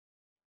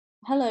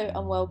Hello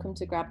and welcome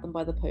to Grab Them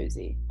by the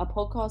Posy, a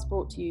podcast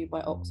brought to you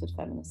by Oxford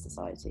Feminist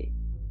Society.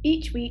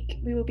 Each week,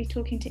 we will be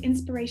talking to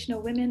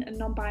inspirational women and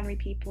non-binary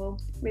people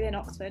within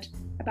Oxford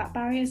about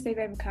barriers they've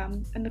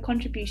overcome and the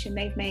contribution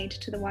they've made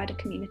to the wider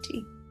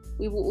community.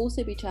 We will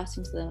also be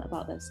chatting to them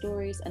about their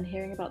stories and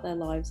hearing about their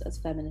lives as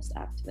feminist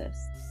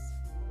activists.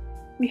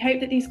 We hope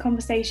that these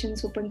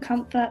conversations will bring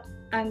comfort,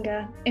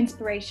 anger,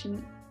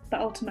 inspiration, but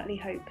ultimately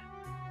hope.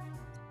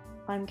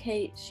 I'm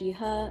Kate, she,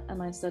 her,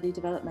 and I study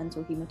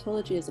developmental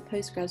haematology as a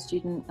postgrad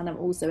student, and I'm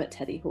also at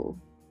Teddy Hall.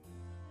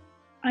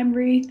 I'm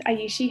Ruth, I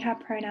use she, her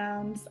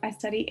pronouns. I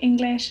study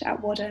English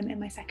at Wadham in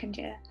my second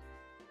year.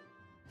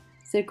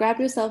 So grab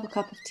yourself a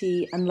cup of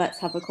tea and let's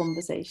have a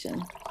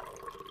conversation.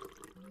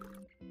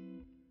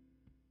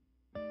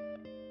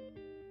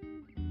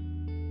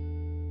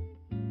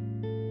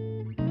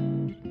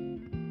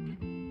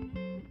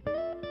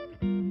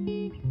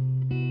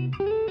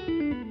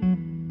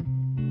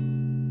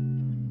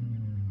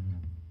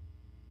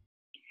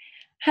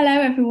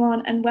 Hello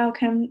everyone and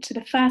welcome to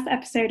the first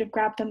episode of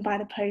Grab Them by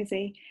the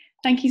Posy.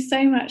 Thank you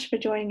so much for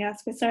joining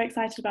us. We're so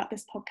excited about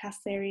this podcast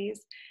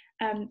series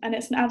and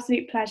it's an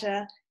absolute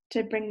pleasure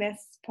to bring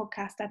this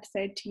podcast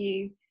episode to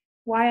you.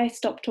 Why I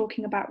stopped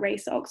talking about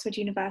race at Oxford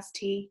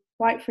University,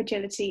 white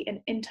fragility and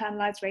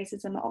internalised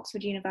racism at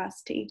Oxford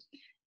University,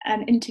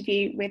 an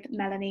interview with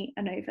Melanie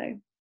Onovo.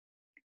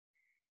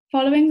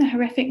 Following the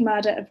horrific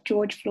murder of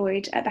George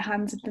Floyd at the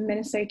hands of the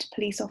Minnesota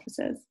police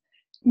officers,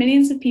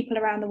 millions of people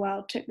around the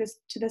world took this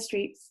to the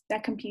streets, their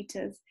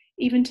computers,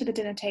 even to the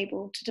dinner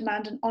table to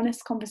demand an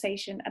honest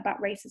conversation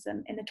about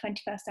racism in the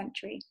 21st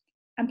century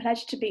and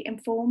pledged to be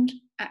informed,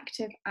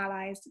 active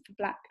allies for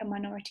Black and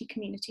minority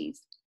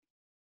communities.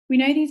 We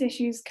know these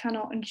issues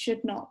cannot and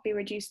should not be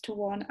reduced to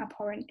one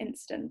abhorrent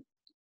incident.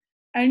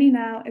 Only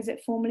now is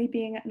it formally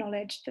being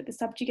acknowledged that the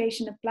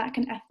subjugation of Black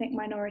and ethnic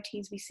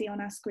minorities we see on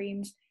our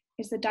screens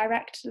is the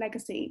direct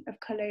legacy of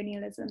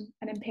colonialism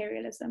and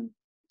imperialism.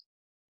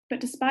 But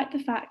despite the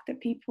fact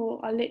that people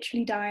are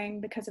literally dying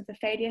because of the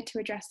failure to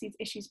address these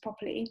issues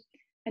properly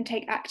and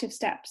take active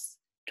steps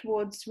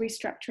towards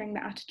restructuring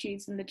the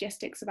attitudes and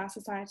logistics of our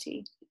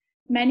society,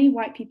 many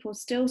white people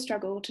still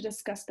struggle to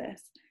discuss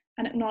this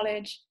and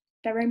acknowledge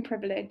their own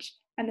privilege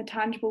and the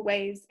tangible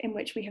ways in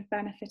which we have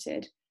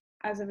benefited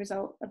as a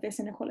result of this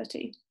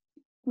inequality.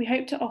 We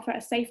hope to offer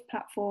a safe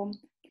platform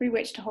through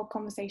which to hold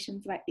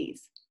conversations like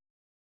these.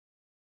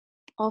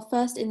 Our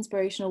first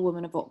inspirational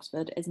woman of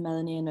Oxford is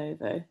Melanie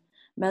Onovo.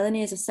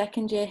 Melanie is a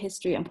second-year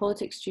history and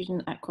politics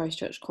student at Christ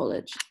Church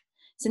College.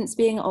 Since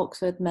being at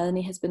Oxford,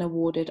 Melanie has been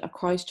awarded a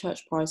Christ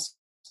Church Prize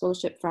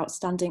Scholarship for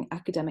Outstanding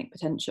Academic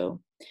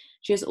Potential.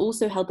 She has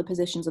also held the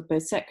positions of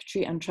both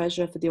Secretary and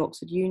Treasurer for the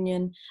Oxford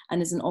Union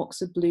and is an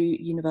Oxford Blue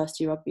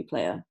University rugby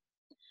player.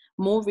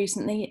 More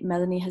recently,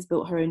 Melanie has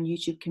built her own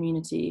YouTube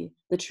community,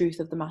 The Truth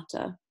of the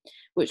Matter,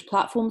 which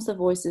platforms the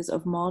voices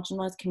of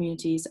marginalised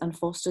communities and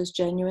fosters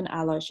genuine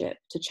allyship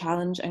to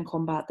challenge and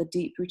combat the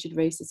deep-rooted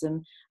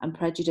racism and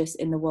prejudice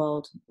in the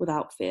world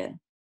without fear.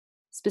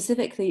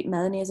 Specifically,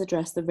 Melanie has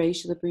addressed the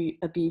racial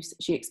abuse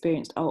she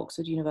experienced at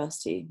Oxford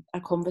University,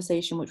 a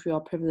conversation which we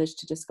are privileged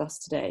to discuss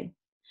today.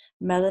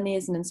 Melanie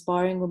is an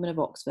inspiring woman of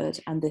Oxford,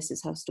 and this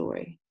is her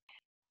story.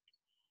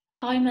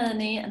 Hi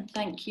Melanie, and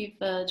thank you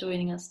for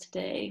joining us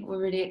today. We're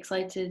really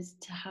excited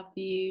to have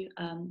you.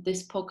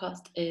 This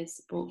podcast is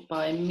brought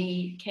by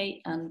me,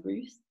 Kate, and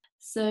Ruth.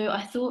 So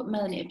I thought,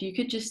 Melanie, if you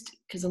could just,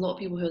 because a lot of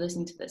people who are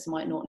listening to this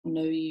might not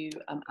know you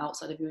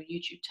outside of your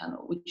YouTube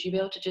channel, would you be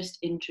able to just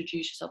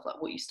introduce yourself, like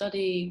what you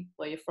study,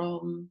 where you're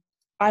from?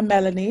 I'm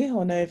Melanie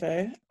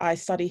Onovo. I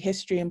study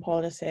history and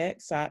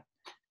politics at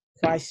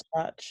Christ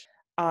Church.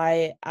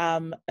 I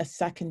am a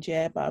second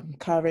year, but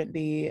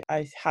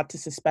I had to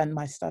suspend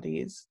my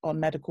studies on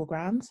medical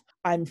grounds.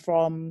 I'm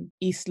from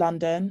East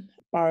London,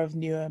 Borough of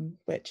Newham,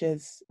 which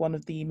is one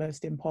of the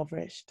most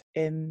impoverished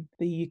in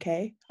the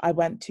UK. I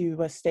went to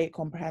a state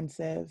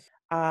comprehensive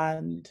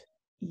and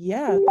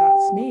yeah,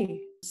 that's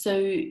me. So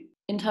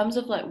in terms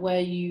of like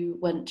where you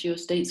went to your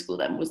state school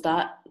then, was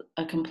that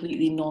a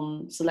completely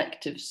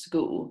non-selective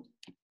school?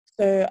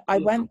 So I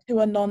went to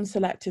a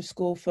non-selective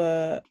school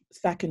for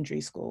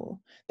secondary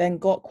school, then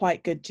got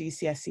quite good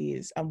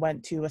GCSEs and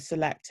went to a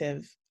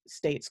selective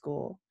state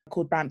school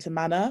called Brampton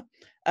Manor.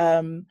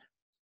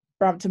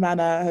 Brampton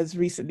Manor has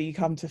recently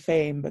come to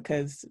fame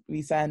because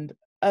we send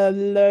a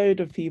load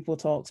of people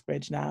to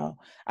Oxbridge now,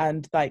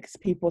 and like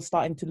people are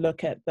starting to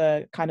look at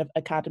the kind of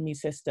academy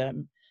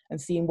system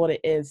and seeing what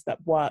it is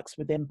that works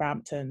within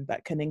Brampton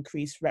that can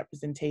increase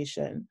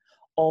representation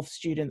of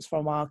students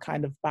from our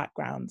kind of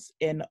backgrounds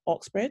in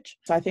Oxbridge.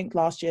 So I think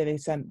last year they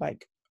sent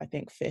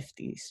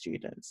 50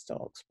 students to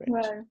Oxbridge.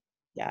 Wow.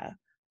 Yeah,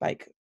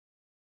 like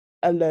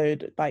a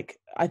load. Like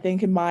I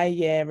think in my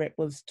year it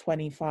was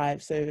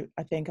 25, so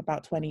I think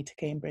about 20 to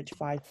Cambridge,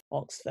 5 to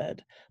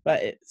Oxford.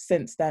 But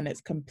since then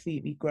it's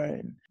completely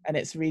grown and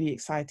it's really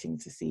exciting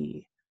to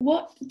see.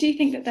 What do you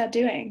think that they're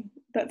doing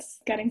that's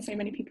getting so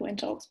many people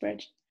into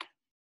Oxbridge?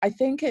 I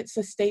think it's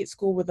a state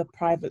school with a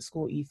private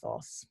school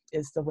ethos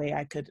is the way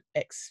I could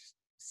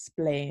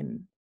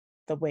explain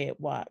the way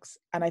it works.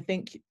 And I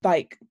think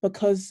like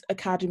because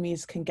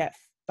academies can get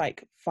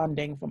like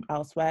funding from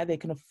elsewhere, they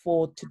can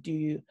afford to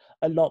do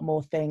a lot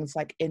more things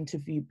like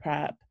interview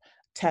prep,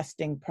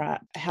 testing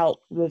prep,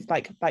 help with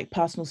like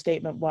personal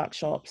statement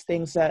workshops,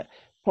 things that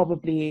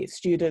probably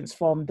students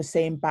from the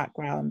same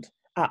background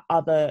at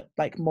other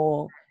like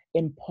more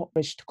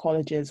impoverished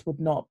colleges would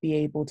not be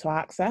able to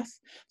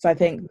access. So I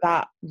think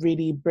that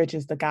really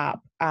bridges the gap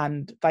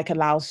and like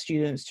allows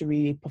students to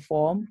really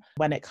perform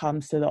when it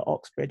comes to the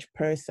Oxbridge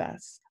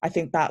process. I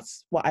think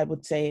that's what I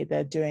would say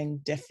they're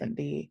doing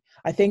differently.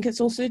 I think it's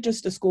also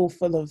just a school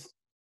full of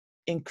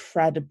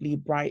incredibly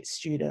bright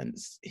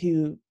students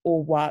who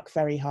all work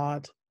very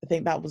hard. I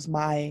think that was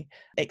my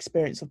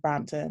experience of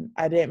Brampton.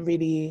 I didn't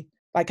really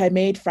like, I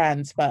made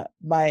friends, but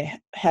my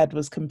head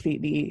was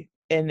completely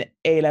in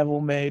A-level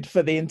mode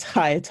for the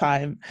entire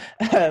time.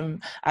 And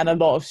a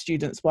lot of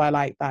students were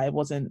like that. It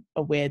wasn't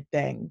a weird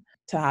thing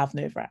to have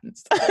no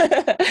friends.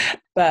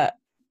 But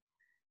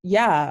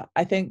yeah,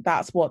 I think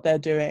that's what they're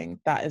doing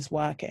that is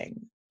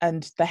working.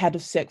 And the head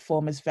of sixth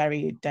form is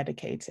very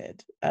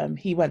dedicated.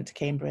 He went to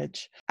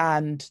Cambridge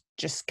and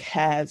just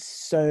cares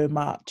so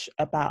much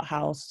about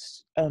how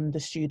the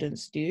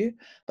students do,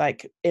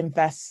 like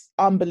invests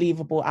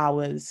unbelievable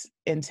hours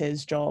into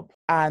his job.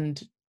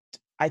 And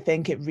I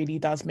think it really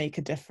does make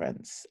a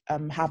difference,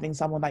 having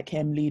someone like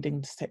him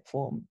leading the sixth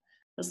form.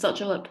 That's such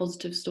a like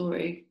positive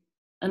story.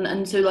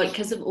 And so like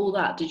because of all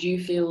that, did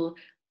you feel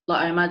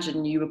like, I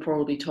imagine you were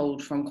probably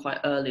told from quite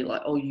early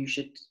like, oh, you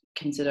should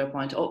consider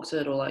applying to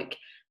Oxford, or like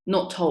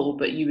not told,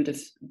 but you would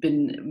have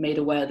been made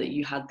aware that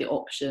you had the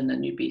option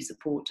and you'd be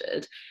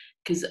supported?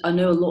 Because I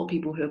know a lot of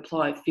people who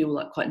apply feel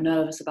like quite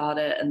nervous about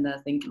it and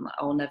they're thinking like,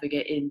 I'll never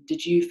get in.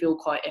 Did you feel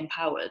quite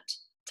empowered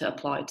to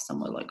apply to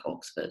somewhere like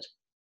Oxford?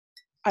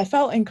 I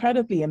felt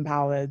incredibly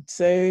empowered.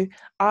 So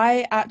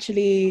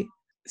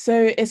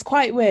it's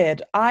quite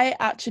weird. I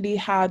actually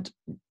had,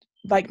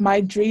 like,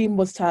 my dream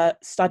was to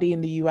study in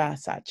the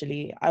US,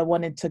 actually. I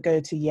wanted to go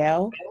to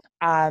Yale,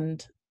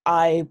 and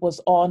I was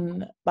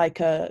on like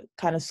a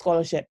kind of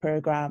scholarship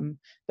program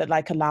that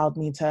like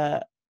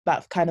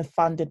that kind of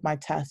funded my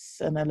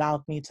tests and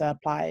allowed me to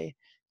apply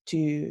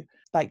to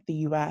like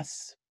the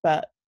US.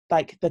 But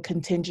like the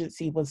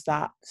contingency was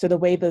that, so the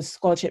way the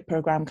scholarship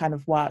program kind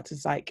of worked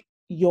is like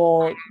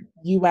your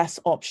US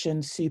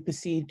options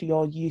supersede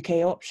your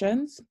UK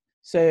options.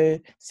 So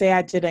say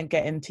I didn't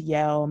get into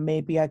Yale,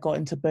 maybe I got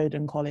into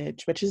Bowdoin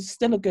College, which is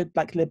still a good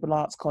like liberal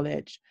arts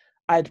college.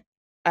 I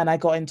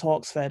got into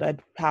Oxford,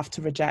 I'd have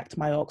to reject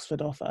my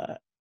Oxford offer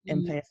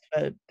in place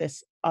for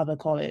this other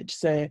college.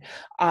 So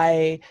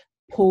I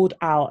pulled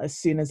out as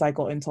soon as I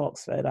got into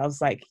Oxford. I was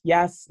like,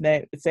 yes,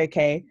 no, it's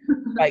okay.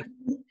 Like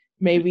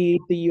maybe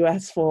the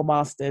US for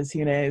masters,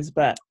 who knows?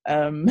 But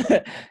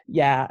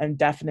yeah, I'm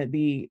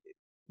definitely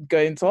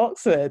going to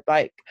Oxford.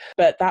 Like,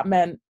 but that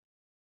meant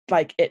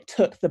like it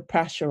took the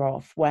pressure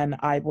off when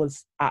I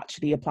was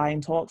actually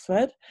applying to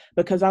Oxford,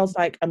 because I was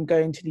like, I'm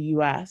going to the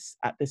US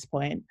at this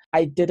point.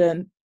 I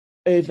didn't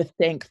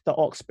overthink the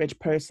Oxbridge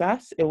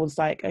process. It was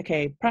like,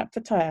 okay, prep for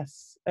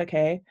tests.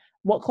 Okay,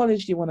 what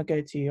college do you want to go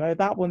to? Oh,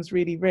 that one's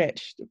really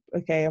rich.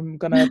 Okay, I'm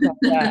gonna apply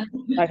that.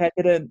 Like I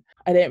didn't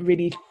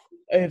really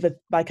I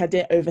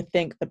didn't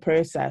overthink the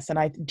process. And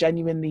I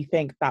genuinely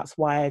think that's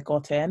why I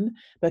got in,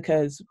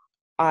 because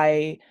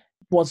I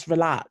was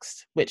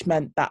relaxed, which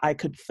meant that I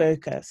could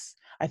focus.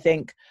 I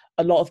think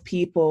a lot of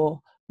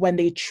people, when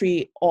they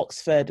treat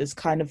Oxford as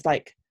kind of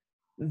like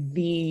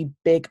the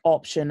big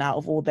option out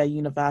of all their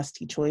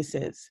university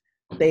choices,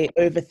 they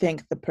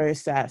overthink the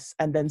process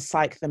and then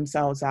psych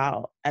themselves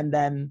out. And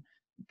then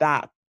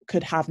that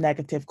could have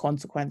negative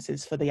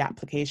consequences for the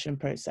application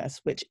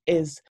process, which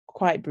is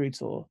quite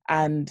brutal.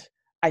 And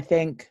I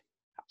think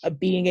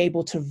being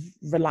able to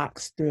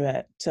relax through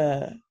it,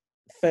 to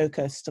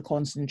focus, to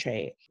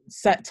concentrate,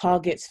 set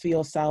targets for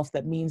yourself,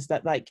 that means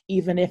that like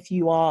even if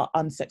you are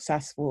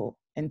unsuccessful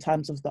in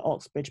terms of the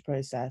Oxbridge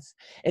process,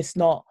 it's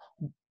not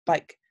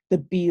like the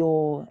be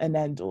all and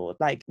end all.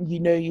 Like,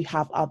 you know, you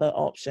have other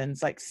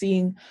options. Like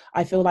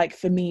I feel like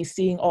for me,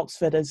 seeing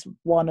Oxford as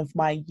one of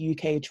my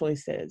UK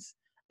choices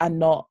and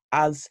not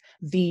as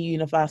the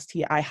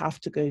university I have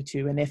to go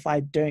to, and if I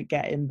don't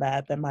get in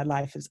there, then my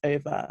life is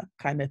over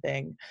kind of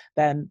thing,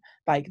 then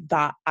like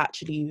that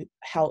actually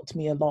helped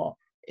me a lot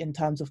in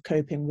terms of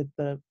coping with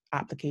the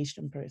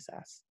application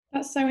process.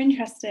 That's so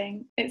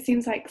interesting. It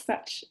seems like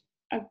such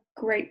a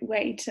great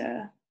way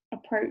to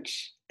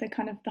approach the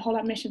whole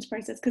admissions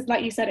process, because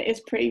like you said, it is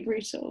pretty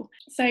brutal.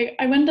 So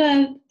I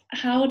wonder,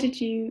 how did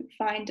you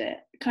find it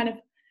kind of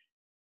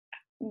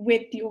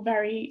with your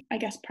very, I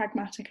guess,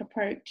 pragmatic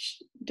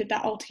approach? Did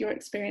that alter your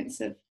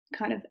experience of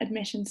kind of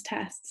admissions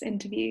tests,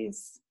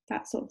 interviews,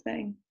 that sort of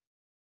thing?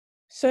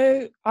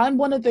 So I'm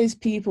one of those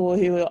people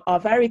who are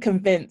very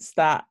convinced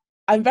that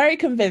I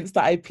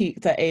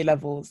peaked at A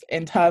levels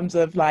in terms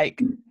of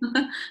like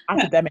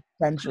academic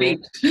potential.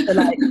 So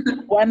like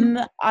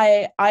when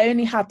I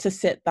only had to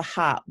sit the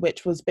HAT,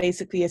 which was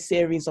basically a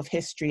series of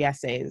history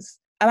essays.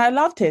 And I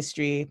loved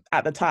history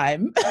at the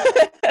time.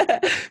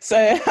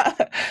 So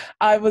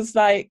I was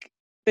like,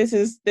 this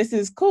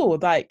is cool.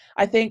 Like,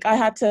 I think I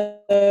had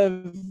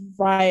to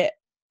write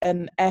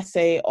an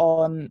essay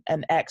on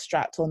an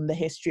extract on the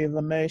history of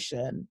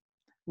emotion,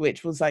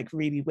 which was like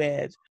really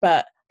weird.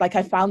 But like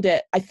I found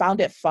it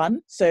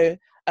fun. So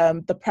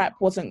the prep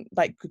wasn't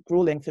like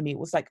grueling for me. It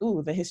was like,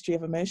 oh, the history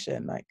of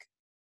emotion. Like,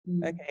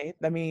 okay,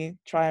 let me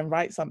try and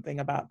write something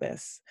about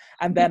this.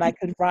 And then I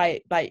could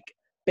write like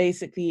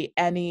basically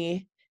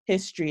any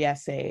history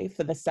essay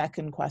for the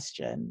second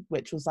question,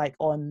 which was like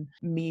on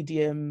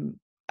medium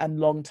and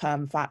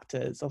long-term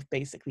factors of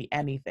basically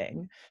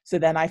anything. So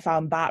then I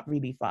found that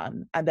really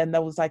fun. And then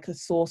there was like a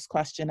source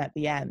question at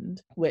the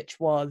end, which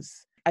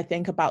was, I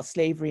think, about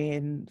slavery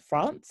in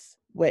France,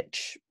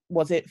 which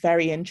was it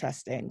very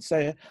interesting.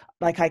 So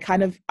like I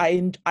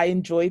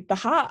enjoyed the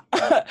hat.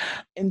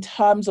 In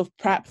terms of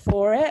prep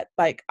for it,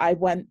 like I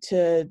went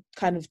to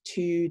kind of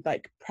two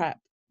like prep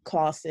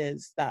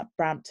classes that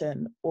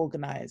Brampton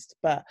organized,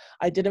 but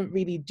I didn't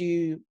really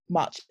do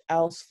much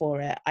else for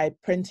it. I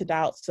printed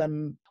out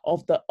some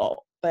of the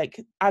like,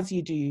 as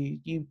you do,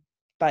 you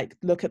like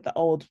look at the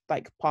old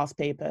like past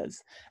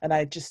papers, and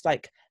I just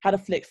like had a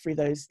flick through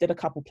those, did a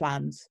couple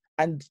plans,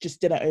 and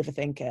just didn't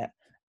overthink it.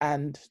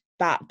 And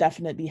that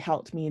definitely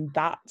helped me in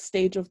that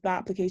stage of the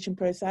application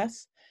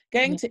process.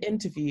 Getting to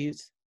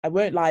interviews, I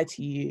won't lie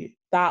to you,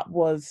 that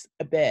was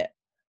a bit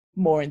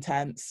more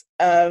intense.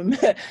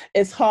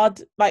 It's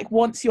hard, like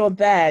once you're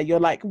there, you're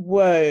like,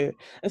 whoa,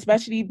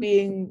 especially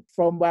being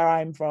from where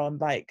I'm from,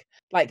 like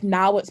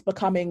now it's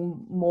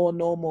becoming more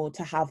normal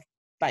to have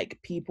like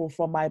people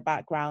from my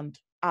background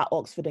at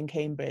Oxford and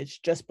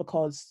Cambridge, just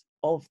because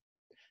of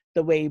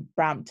the way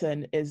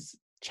Brampton is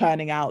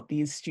churning out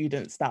these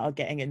students that are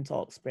getting into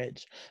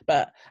Oxbridge.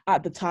 But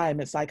at the time,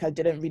 it's like I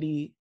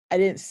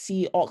didn't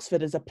see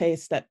Oxford as a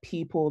place that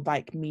people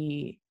like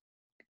me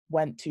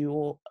went to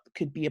or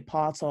could be a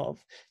part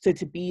of. So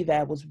to be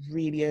there was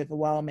really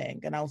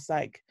overwhelming. And I was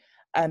like,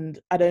 and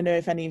I don't know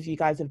if any of you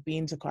guys have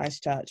been to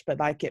Christchurch, but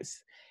like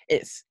it's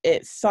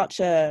such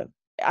a,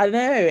 I don't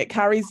know, it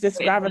carries this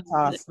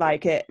gravitas.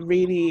 Like it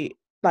really,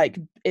 like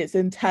it's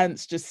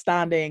intense just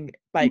standing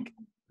like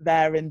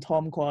there in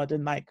Tom Quad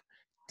and like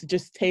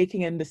just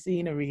taking in the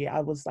scenery. I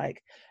was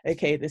like,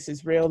 okay, this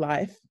is real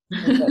life.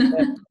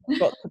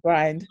 Got to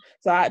grind.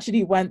 So I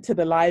actually went to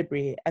the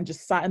library and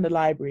just sat in the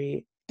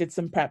library, did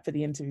some prep for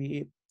the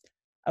interview,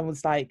 and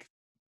was like,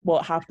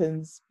 what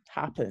happens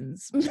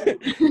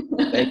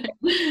like,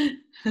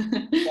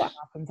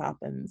 what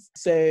happens.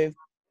 So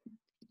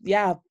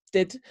yeah,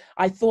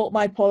 I thought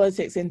my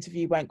politics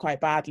interview went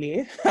quite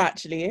badly,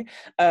 actually.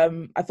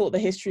 I thought the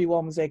history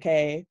one was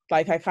okay.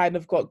 Like I kind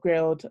of got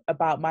grilled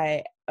about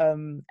my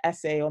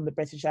essay on the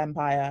British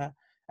Empire,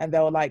 and they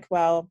were like,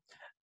 well,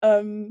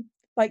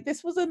 like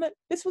this was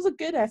a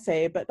good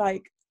essay, but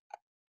like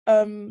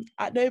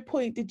at no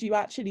point did you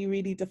actually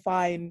really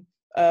define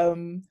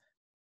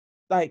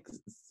like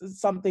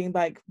something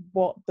like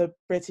what the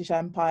British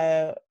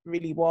Empire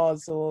really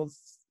was, or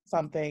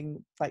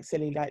something like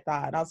silly like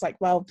that. And I was like,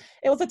 well,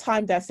 it was a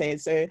timed essay,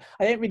 so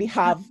I didn't really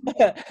have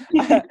I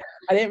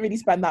didn't really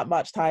spend that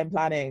much time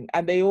planning.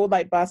 And they all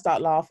like burst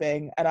out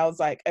laughing, and I was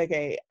like,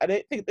 okay, I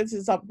don't think this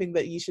is something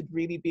that you should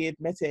really be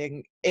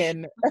admitting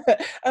in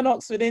an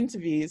Oxford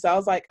interview. So I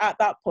was like, at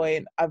that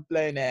point I've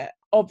blown it.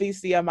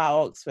 Obviously I'm at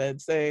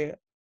Oxford, so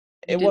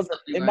it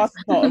must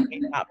not have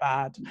been that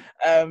bad.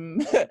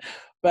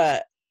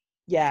 But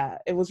yeah,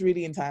 it was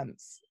really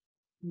intense.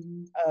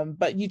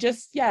 But you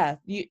just, yeah,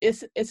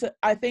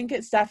 I think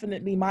it's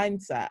definitely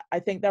mindset. I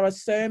think there are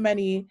so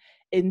many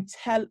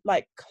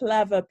like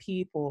clever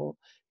people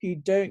who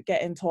don't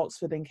get into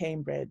Oxford and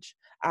Cambridge,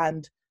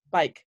 and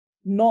like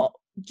not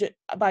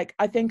like,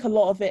 I think a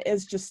lot of it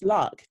is just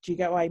luck. Do you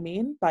get what I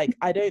mean? Like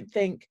I don't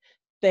think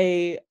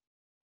they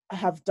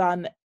have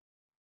done,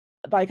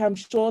 like I'm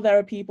sure there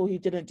are people who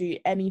didn't do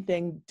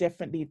anything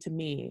differently to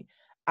me,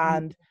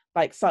 and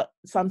like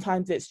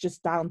sometimes it's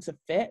just down to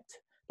fit.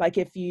 Like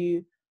if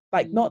you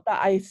like, not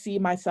that I see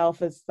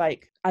myself as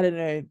like, I don't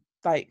know,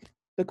 like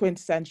the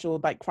quintessential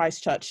like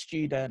Christchurch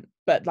student,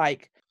 but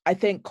like I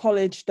think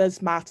college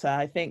does matter.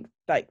 I think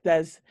like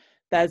there's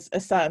a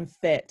certain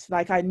fit.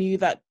 Like I knew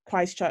that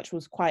Christchurch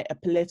was quite a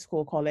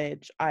political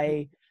college.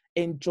 I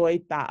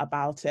enjoyed that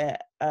about it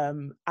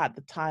at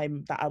the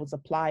time that I was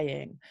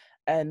applying.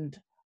 And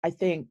I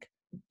think,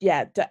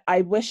 yeah,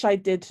 I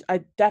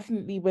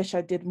definitely wish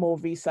I did more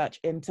research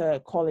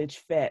into college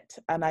fit.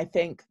 And I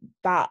think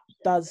that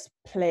does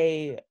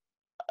play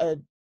a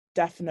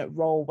definite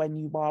role when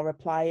you are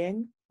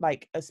applying,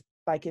 like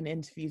like in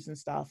interviews and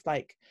stuff,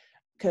 like,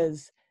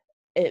 because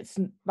it's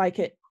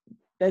like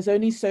there's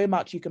only so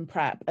much you can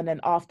prep, and then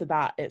after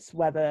that it's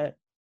whether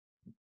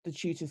the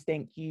tutors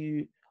think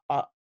you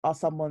are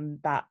someone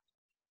that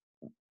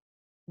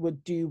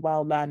would do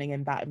well learning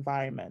in that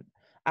environment.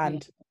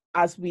 And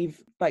as we've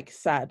like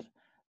said,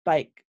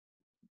 like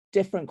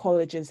different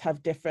colleges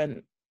have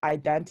different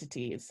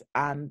identities,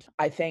 and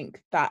I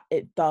think that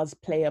it does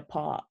play a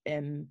part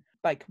in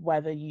like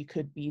whether you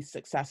could be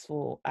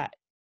successful at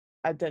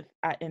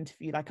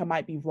interview. Like I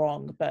might be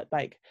wrong, but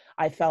like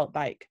I felt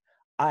like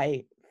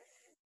I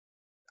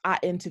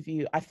at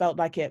interview, I felt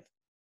like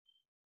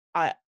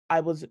I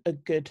was a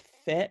good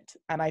fit,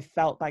 and I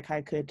felt like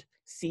I could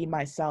see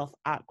myself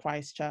at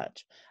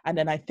Christchurch. And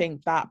then I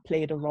think that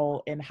played a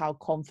role in how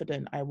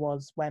confident I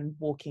was when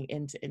walking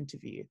into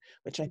interview,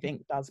 which I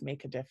think does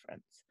make a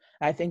difference.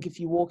 I think if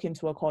you walk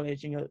into a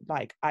college and you're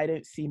like, I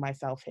don't see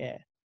myself here,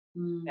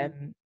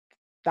 then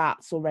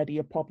that's already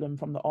a problem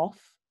from the off.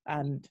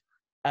 And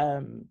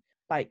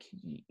like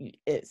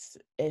it's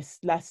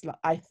less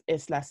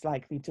it's less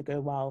likely to go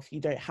well if you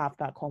don't have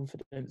that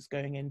confidence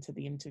going into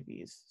the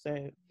interviews.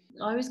 So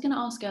I was going to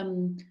ask,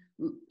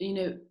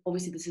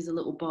 obviously this is a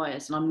little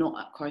biased, and I'm not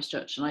at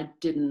Christchurch, and I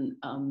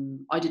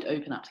did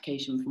open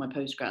application for my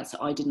postgrad, so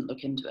I didn't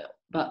look into it.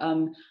 But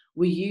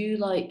were you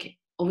like,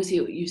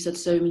 obviously you said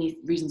so many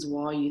reasons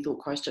why you thought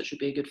Christchurch would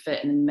be a good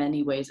fit, and in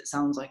many ways it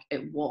sounds like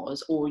it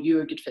was, or you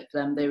were a good fit for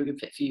them, they were a good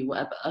fit for you,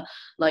 whatever.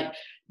 Like,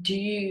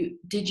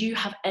 did you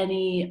have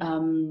any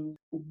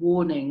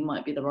warning,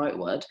 might be the right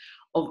word,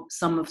 of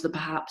some of the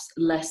perhaps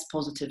less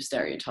positive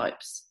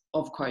stereotypes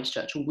of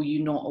Christchurch, or were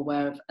you not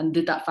aware of, and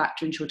did that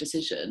factor into your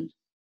decision?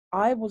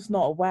 I was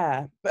not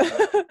aware.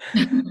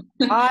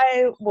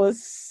 I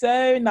was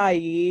so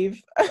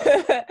naive.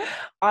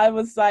 I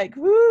was like,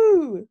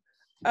 woo,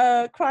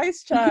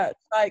 Christchurch,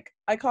 like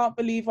I can't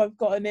believe I've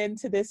gotten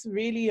into this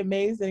really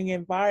amazing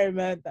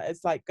environment that is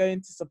like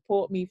going to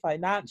support me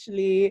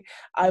financially.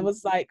 I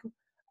was like,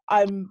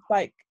 I'm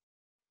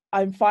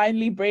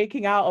finally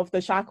breaking out of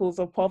the shackles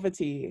of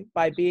poverty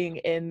by being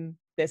in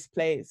this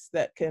place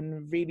that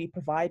can really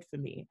provide for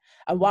me.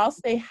 And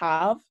whilst they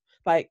have,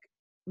 like,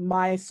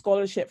 my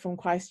scholarship from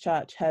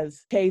Christchurch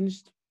has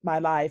changed my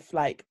life.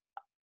 Like,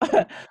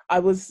 I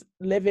was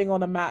living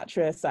on a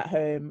mattress at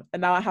home,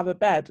 and now I have a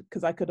bed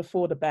because I could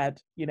afford a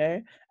bed,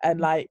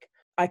 and like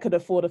I could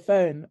afford a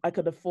phone, I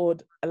could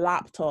afford a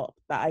laptop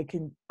that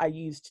I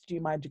use to do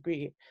my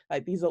degree.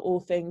 Like, these are all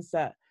things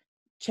that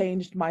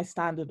changed my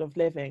standard of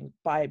living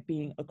by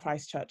being a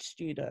Christchurch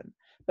student.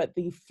 But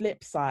the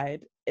flip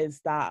side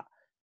is that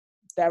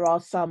there are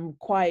some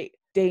quite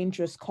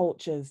dangerous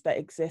cultures that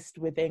exist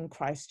within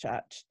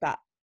Christchurch that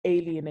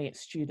alienate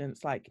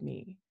students like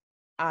me.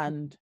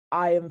 And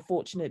I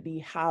unfortunately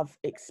have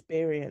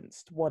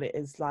experienced what it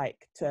is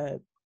like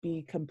to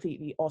be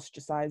completely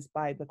ostracized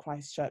by the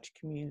Christchurch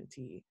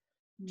community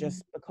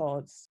just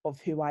because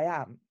of who I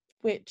am,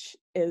 which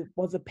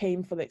was a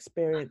painful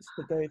experience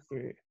to go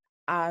through.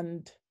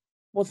 And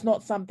was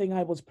not something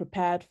I was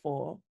prepared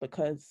for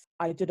because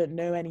I didn't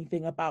know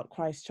anything about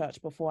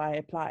Christchurch before I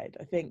applied.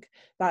 I think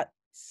that's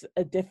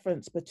a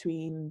difference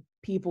between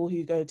people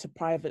who go to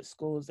private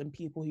schools and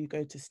people who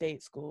go to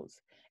state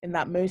schools, in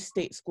that most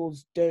state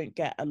schools don't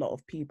get a lot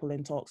of people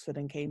into Oxford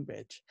and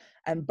Cambridge.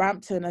 And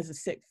Brampton as a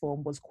sixth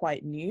form was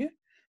quite new.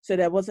 So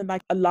there wasn't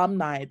like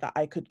alumni that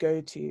I could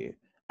go to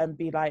and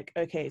be like,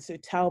 okay, so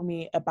tell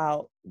me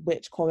about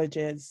which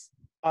colleges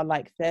are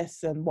like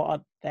this and what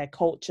are their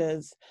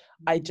cultures.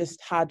 I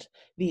just had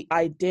the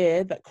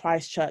idea that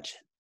Christchurch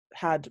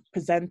had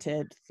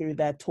presented through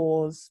their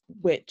tours,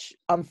 which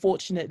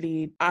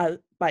unfortunately,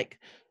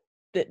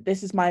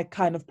 this is my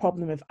kind of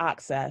problem with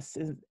access,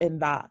 in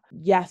that,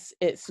 yes,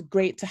 it's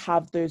great to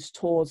have those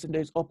tours and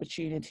those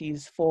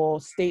opportunities for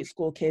state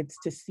school kids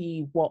to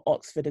see what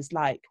Oxford is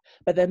like,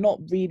 but they're not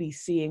really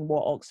seeing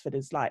what Oxford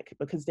is like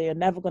because they are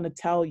never going to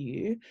tell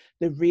you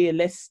the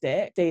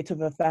realistic state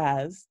of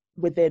affairs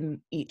within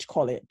each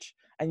college.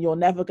 And you're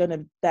never going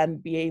to then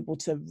be able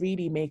to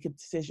really make a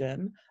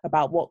decision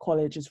about what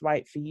college is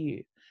right for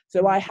you.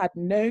 So I had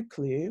no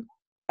clue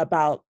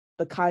about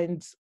the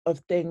kinds of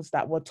things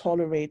that were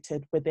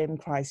tolerated within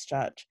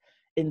Christchurch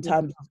in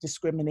terms of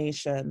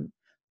discrimination,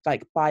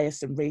 like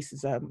bias and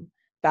racism,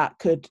 that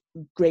could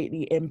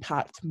greatly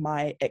impact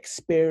my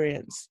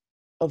experience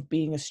of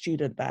being a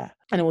student there.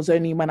 And it was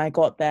only when I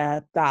got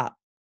there that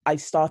I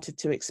started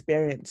to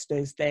experience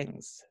those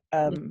things.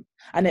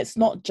 And it's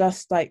not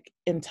just like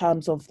in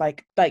terms of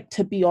like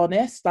to be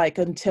honest, like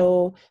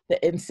until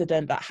the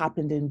incident that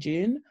happened in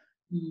June,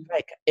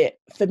 like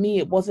for me,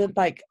 it wasn't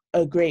like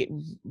a great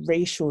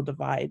racial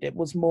divide. It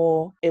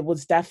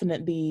was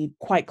definitely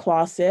quite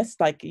classist.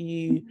 Like,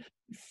 you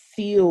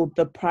feel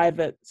the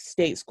private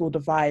state school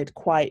divide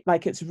quite,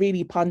 like, it's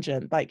really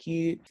pungent. Like,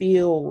 you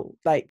feel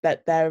like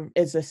that there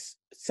is a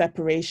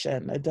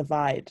separation, a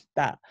divide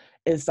that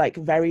is like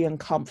very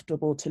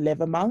uncomfortable to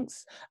live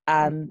amongst.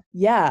 And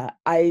yeah,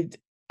 I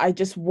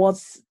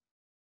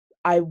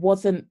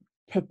wasn't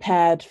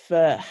prepared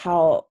for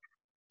how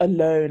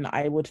alone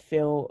I would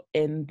feel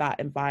in that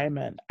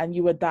environment. And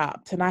you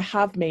adapt. And I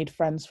have made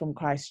friends from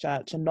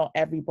Christchurch, and not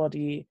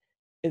everybody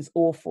is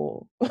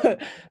awful.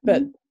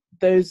 But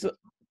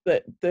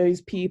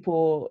those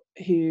people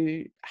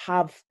who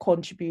have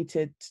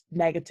contributed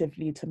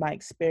negatively to my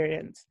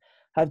experience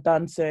have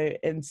done so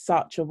in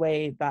such a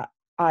way that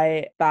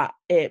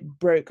it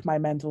broke my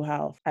mental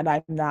health, and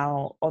I'm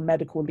now on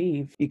medical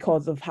leave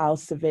because of how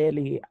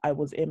severely I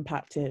was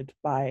impacted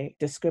by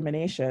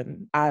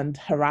discrimination and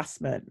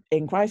harassment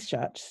in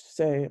Christchurch.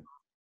 So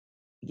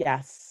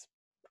yes,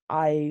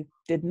 I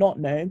did not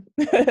know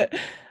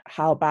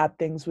how bad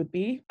things would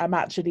be. I'm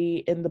actually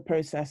in the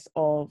process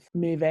of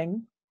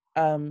moving.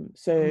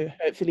 So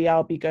hopefully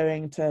I'll be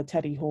going to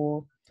Teddy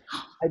Hall.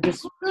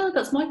 Oh,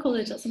 that's my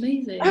college. That's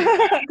amazing.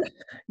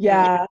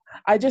 Yeah,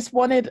 I just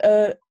wanted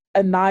a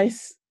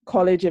nice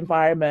college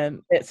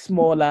environment. It's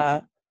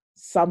smaller,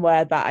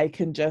 somewhere that I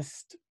can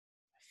just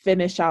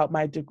finish out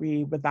my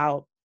degree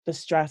without the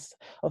stress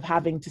of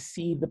having to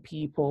see the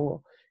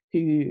people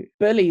who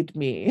bullied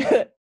me.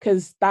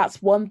 Because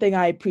that's one thing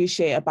I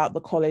appreciate about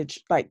the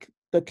college, like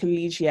the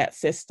collegiate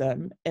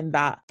system, in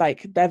that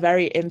like they're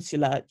very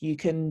insular. You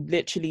can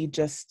literally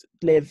just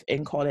live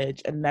in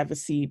college and never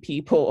see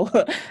people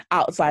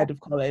outside of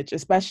college,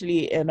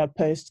 especially in a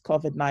post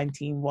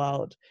COVID-19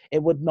 world.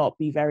 It would not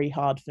be very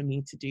hard for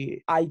me to do.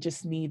 I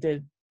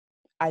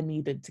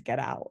needed to get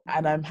out,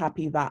 and I'm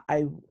happy that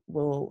I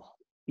will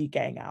be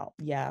getting out.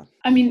 Yeah.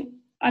 I mean,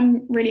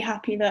 I'm really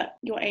happy that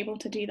you're able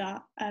to do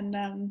that,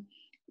 and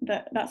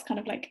that's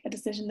kind of like a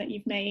decision that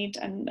you've made,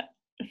 and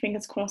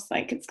fingers crossed,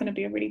 like it's going to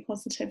be a really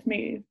positive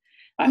move.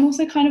 But I'm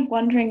also kind of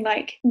wondering,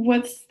 like,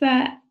 was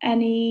there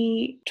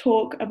any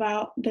talk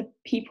about the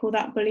people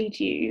that bullied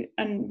you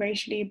and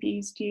racially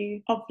abused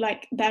you, of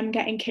like them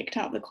getting kicked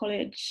out of the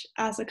college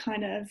as a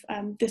kind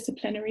of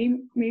disciplinary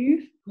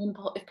move?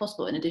 If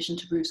possible, in addition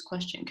to Ruth's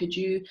question, could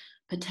you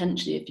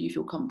potentially, if you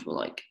feel comfortable,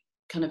 like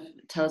kind of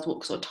tell us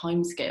what sort of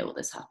time scale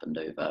this happened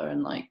over,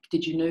 and like,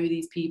 did you know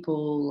these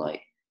people,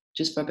 like,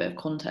 just for a bit of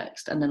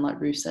context? And then, like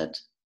Ruth said,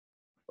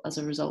 as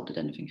a result, did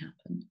anything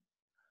happen?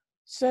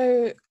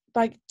 So,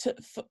 like,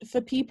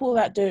 for people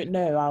that don't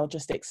know, I'll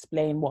just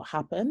explain what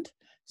happened.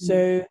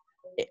 So,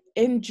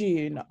 in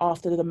June,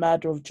 after the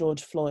murder of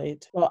George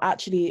Floyd, well,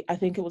 actually, I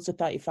think it was the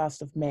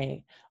 31st of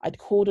May, I'd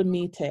called a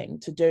meeting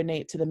to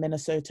donate to the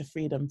Minnesota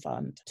Freedom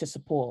Fund to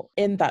support.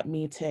 In that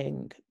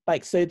meeting,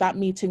 so that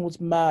meeting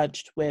was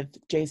merged with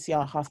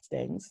JCR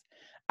hustings,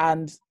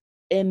 and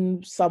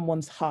in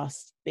someone's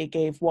hust, they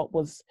gave what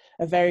was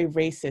a very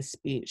racist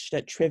speech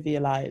that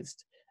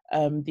trivialized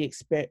the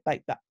experience,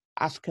 like the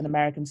African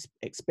American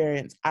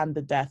experience and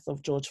the death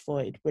of George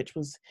Floyd, which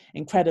was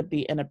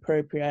incredibly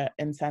inappropriate,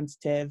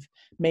 insensitive,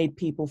 made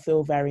people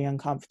feel very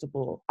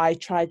uncomfortable. I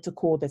tried to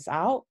call this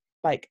out,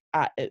 like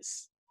at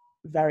its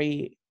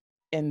very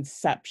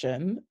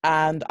inception,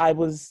 and I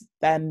was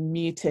then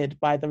muted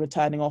by the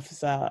returning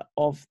officer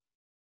of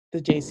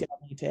the JCR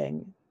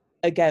meeting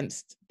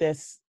against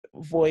this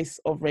voice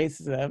of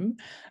racism.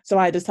 So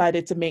I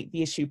decided to make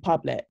the issue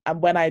public.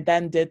 And when I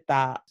then did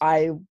that,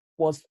 I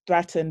was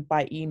threatened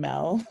by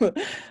email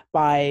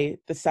by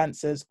the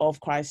censors of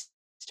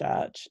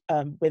Christchurch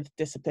with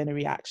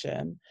disciplinary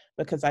action,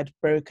 because I'd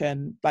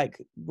broken like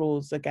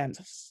rules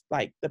against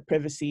like the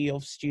privacy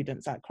of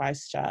students at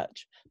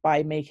Christchurch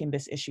by making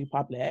this issue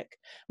public,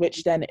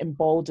 which then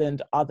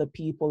emboldened other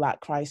people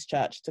at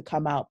Christchurch to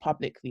come out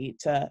publicly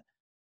to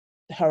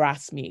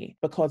harass me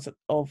because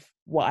of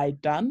what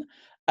I'd done.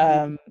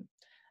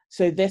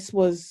 So this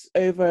was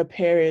over a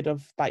period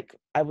of like,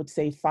 I would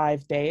say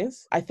 5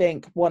 days. I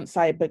think once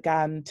I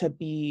began to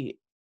be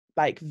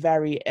like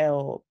very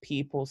ill,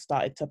 people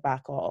started to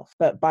back off.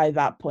 But by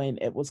that point,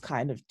 it was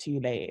kind of too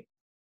late.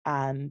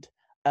 And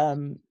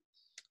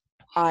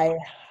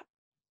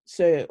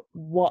so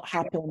what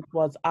happened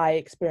was I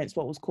experienced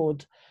what was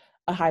called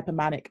a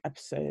hypomanic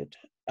episode.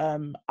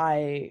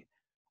 I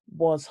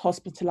was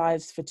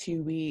hospitalized for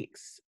 2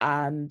 weeks,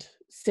 and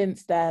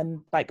since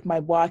then, like, my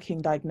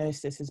working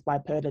diagnosis is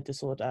bipolar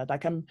disorder.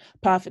 Like, I'm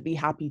perfectly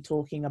happy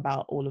talking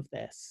about all of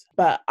this,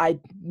 but I'd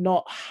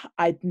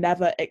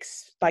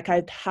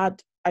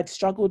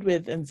struggled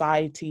with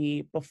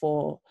anxiety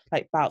before,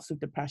 like bouts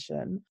of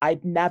depression.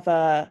 I'd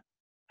never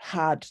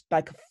had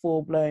like a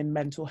full-blown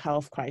mental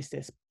health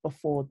crisis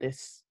before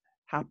this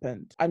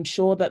happened. I'm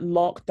sure that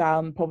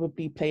lockdown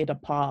probably played a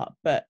part,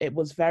 but it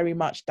was very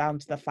much down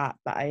to the fact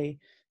that I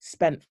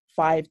spent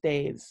 5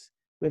 days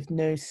with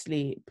no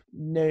sleep,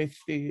 no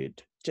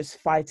food, just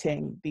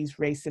fighting these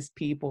racist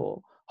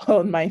people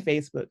on my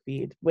Facebook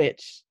feed,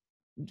 which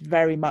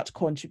very much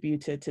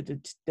contributed to the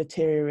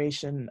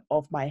deterioration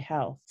of my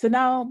health. So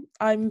now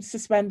I'm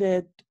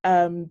suspended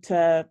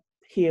to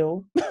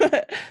heal,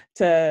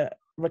 to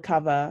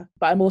recover,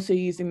 but I'm also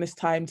using this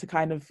time to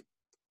kind of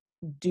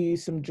do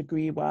some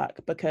degree work,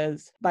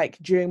 because like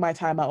during my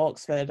time at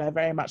Oxford, I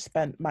very much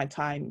spent my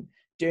time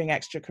doing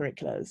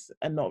extracurriculars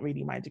and not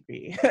reading my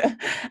degree.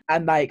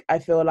 And like, I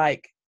feel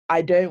like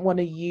I want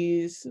to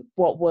use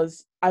what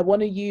was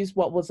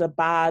a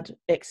bad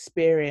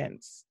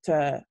experience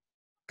to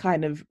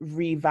kind of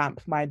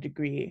revamp my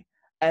degree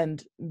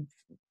and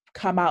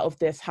come out of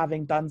this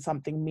having done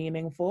something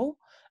meaningful,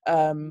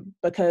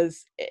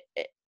 because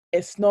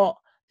it's not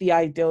the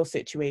ideal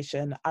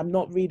situation. I'm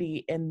not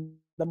really in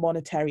the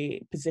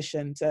monetary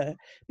position to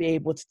be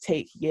able to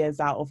take years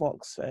out of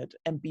Oxford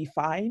and be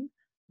fine.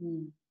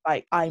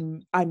 Like,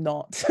 I'm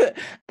not.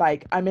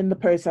 Like, I'm in the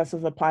process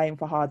of applying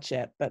for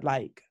hardship, but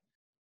like,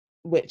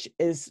 which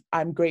is,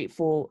 I'm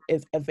grateful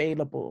is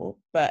available,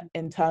 but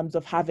in terms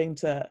of having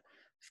to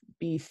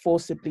be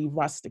forcibly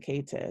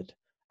rusticated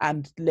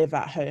and live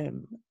at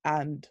home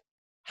and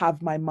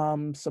have my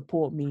mum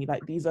support me.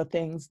 Like, these are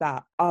things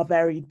that are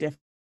very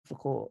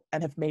difficult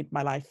and have made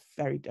my life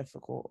very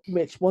difficult,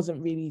 which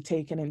wasn't really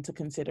taken into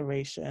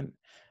consideration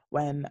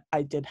when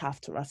I did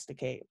have to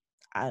rusticate,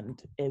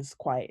 and is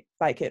quite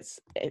like it's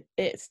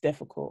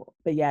difficult.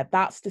 But yeah,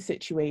 that's the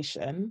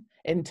situation.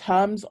 In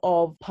terms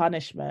of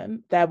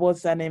punishment, there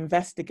was an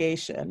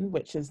investigation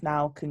which is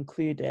now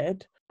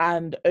concluded,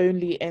 and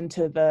only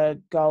into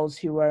the girls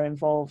who were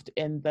involved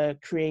in the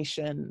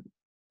creation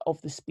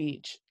of the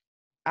speech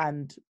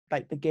and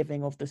like the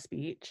giving of the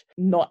speech.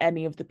 Not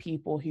any of the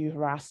people who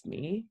harassed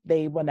me.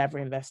 They were never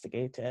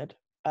investigated.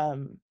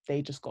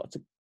 They just got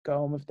to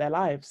go on with their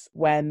lives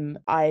when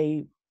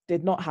I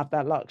did not have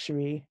that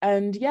luxury.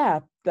 And yeah,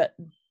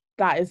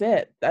 that is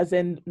it. As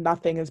in,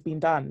 nothing has been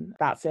done.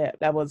 That's it.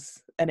 There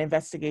was an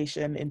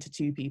investigation into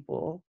 2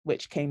 people,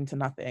 which came to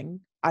nothing.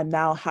 I'm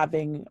now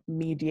having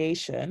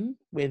mediation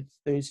with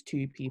those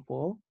 2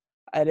 people.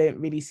 I don't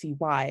really see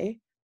why,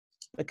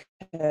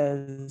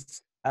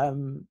 because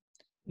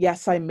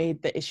yes, I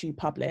made the issue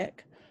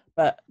public,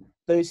 but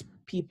those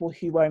people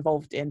who were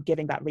involved in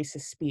giving that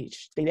racist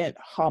speech, they didn't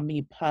harm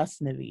me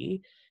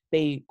personally.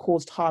 They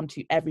caused harm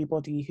to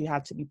everybody who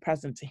had to be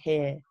present to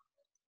hear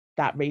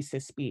that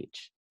racist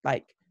speech.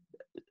 Like,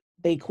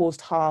 they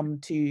caused harm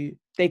to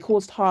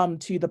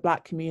the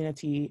Black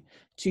community,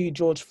 to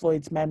George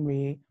Floyd's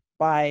memory,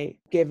 by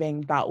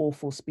giving that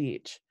awful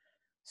speech.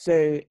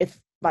 So if,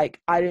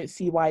 like, I don't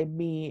see why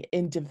me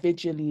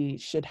individually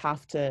should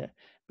have to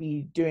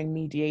be doing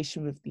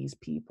mediation with these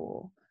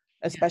people,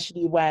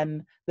 especially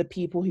when the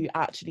people who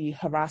actually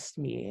harassed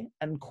me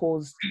and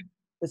caused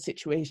the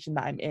situation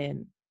that I'm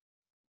in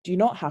do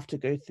not have to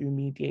go through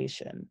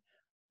mediation,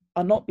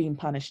 are not being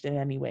punished in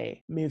any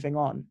way, moving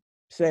on.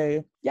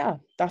 So yeah,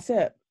 that's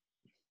it.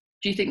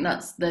 Do you think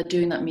they're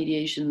doing that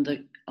mediation?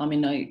 I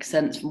make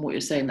sense from what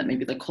you're saying that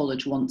maybe the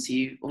college wants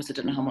you, obviously I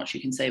don't know how much you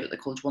can say, but the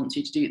college wants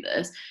you to do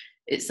this.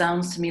 It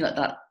sounds to me like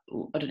that,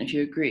 I don't know if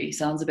you agree,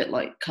 sounds a bit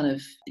like kind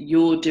of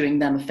you're doing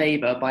them a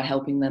favour by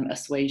helping them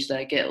assuage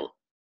their guilt.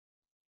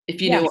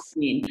 If you know what I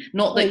mean.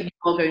 Not that you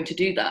are going to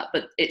do that,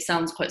 but it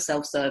sounds quite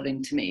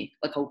self-serving to me,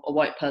 like a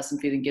white person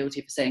feeling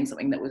guilty for saying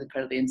something that was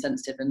incredibly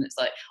insensitive, and it's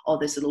like, oh,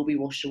 this will all be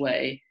washed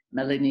away,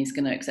 Melanie's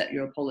going to accept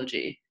your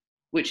apology,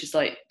 which is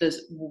like,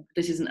 this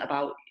isn't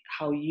about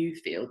how you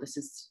feel, this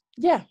is...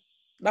 Yeah,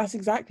 that's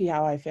exactly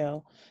how I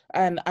feel.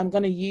 And I'm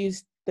going to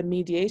use the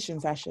mediation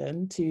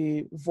session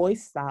to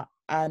voice that.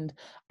 And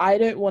I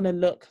don't want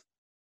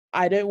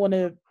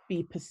to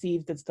be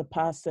perceived as the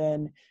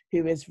person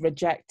who is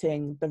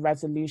rejecting the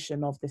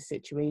resolution of the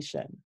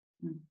situation.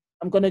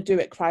 I'm going to do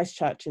it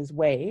Christchurch's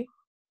way,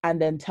 and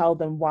then tell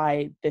them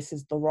why this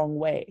is the wrong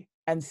way,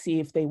 and see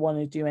if they want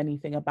to do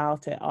anything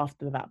about it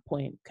after that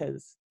point.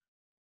 Because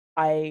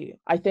I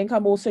think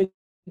I'm also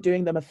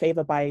doing them a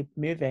favor by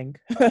moving.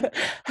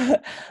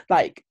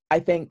 Like, I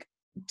think,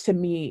 to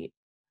me,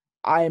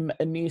 I'm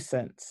a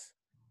nuisance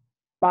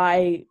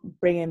by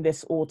bringing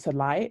this all to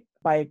light,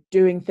 by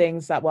doing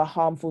things that were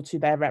harmful to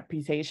their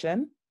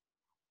reputation.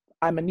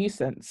 I'm a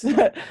nuisance.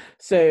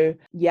 So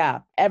yeah,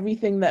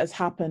 everything that has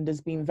happened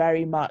has been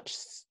very much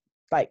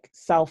like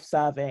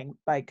self-serving,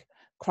 like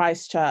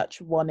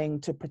Christchurch wanting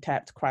to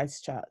protect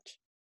Christchurch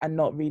and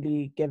not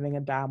really giving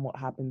a damn what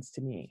happens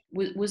to me.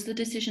 Was the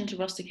decision to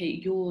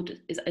rusticate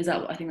is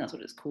that, I think that's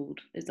what it's called,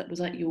 was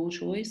that your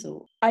choice?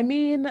 Or I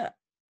mean,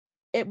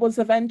 it was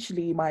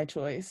eventually my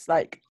choice.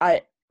 Like,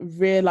 I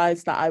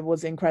realized that I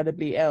was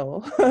incredibly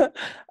ill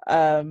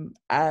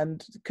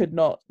and could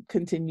not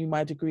continue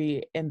my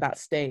degree in that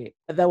state.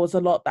 There was a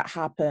lot that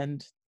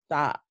happened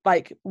that,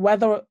 like,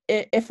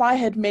 if I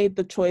had made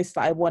the choice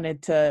that I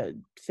wanted to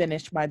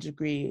finish my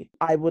degree,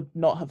 I would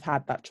not have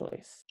had that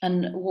choice.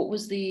 And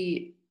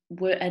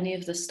were any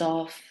of the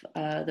staff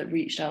that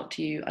reached out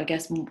to you, I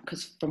guess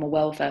because from a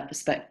welfare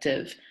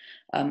perspective,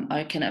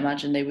 I can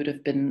imagine they would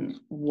have been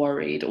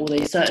worried, or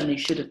they certainly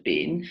should have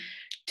been.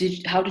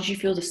 How did you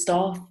feel the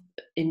staff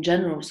in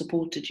general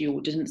supported you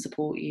or didn't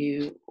support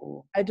you?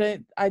 Or I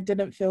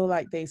didn't feel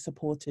like they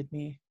supported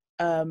me.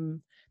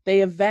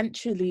 They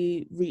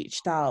eventually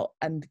reached out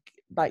and,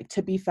 like,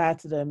 to be fair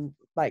to them,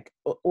 like,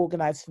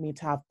 organized for me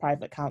to have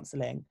private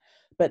counseling.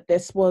 But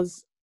this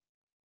was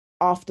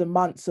after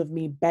months of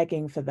me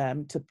begging for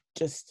them to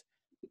just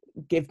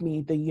give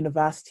me the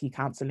university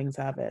counseling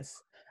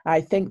service. I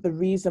think the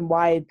reason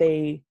why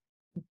they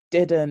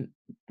didn't,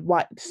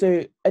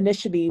 so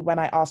initially when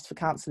I asked for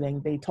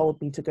counseling, they told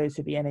me to go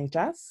to the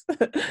NHS.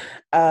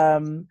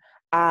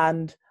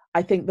 And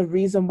I think the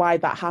reason why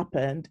that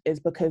happened is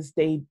because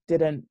they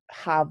didn't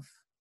have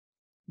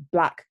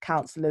Black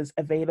counsellors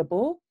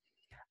available.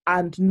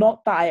 And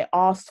not that I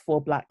asked for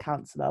a Black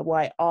counsellor.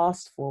 What I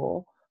asked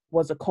for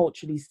was a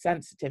culturally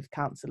sensitive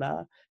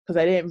counsellor, because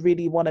I didn't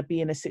really want to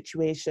be in a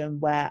situation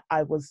where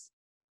I was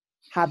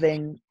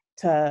having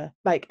to,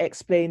 like,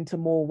 explain to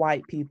more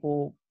white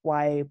people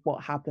why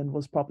what happened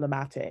was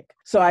problematic.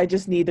 So I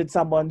just needed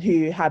someone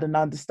who had an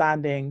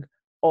understanding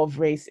of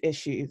race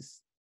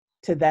issues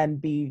to then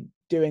be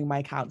doing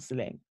my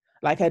counselling.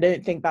 Like, I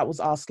don't think that was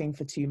asking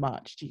for too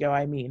much. Do you know what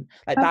I mean?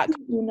 Like that.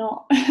 Absolutely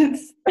not.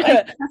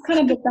 That's kind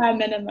of the bare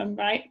minimum,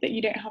 right? That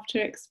you don't have to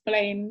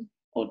explain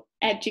or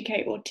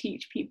educate or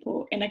teach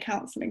people in a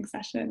counselling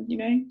session, you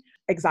know?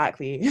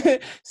 Exactly.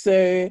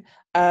 So,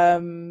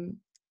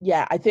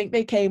 yeah, I think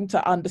they came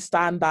to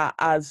understand that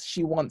as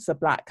she wants a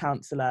Black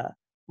counsellor,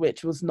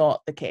 which was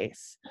not the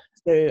case.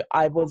 So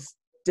I was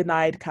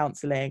denied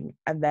counselling,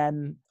 and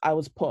then I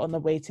was put on the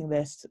waiting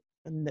list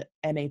in the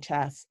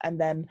NHS. And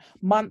then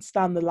months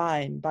down the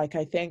line, like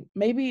I think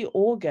maybe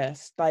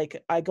August,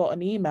 like I got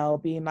an email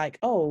being like,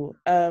 oh,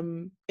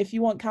 if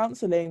you want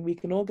counselling, we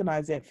can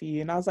organise it for you.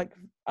 And I was like,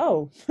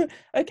 oh,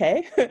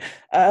 okay.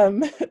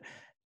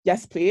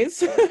 Yes,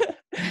 please.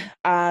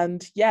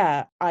 And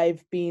yeah,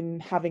 I've been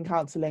having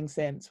counselling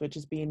since, which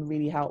has been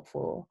really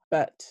helpful,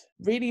 but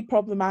really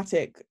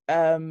problematic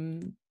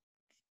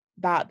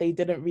that they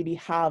didn't really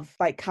have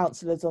like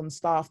counsellors on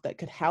staff that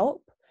could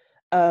help.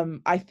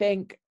 I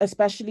think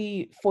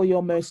especially for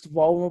your most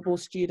vulnerable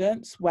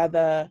students,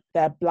 whether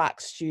they're Black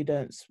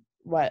students,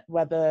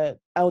 whether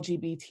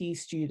LGBT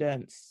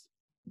students,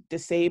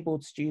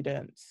 disabled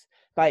students,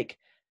 like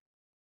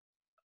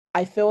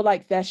I feel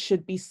like there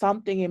should be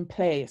something in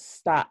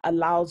place that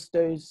allows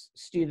those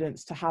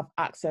students to have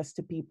access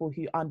to people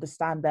who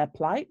understand their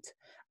plight.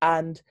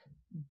 And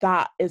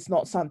that is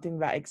not something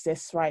that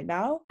exists right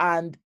now.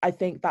 And I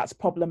think that's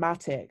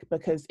problematic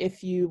because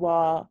if you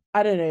are,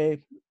 I don't know,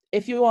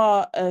 if you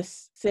are a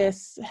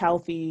cis,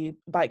 healthy,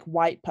 like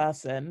white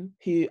person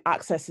who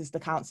accesses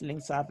the counselling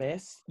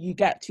service, you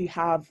get to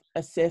have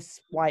a cis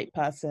white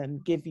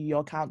person give you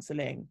your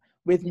counselling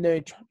with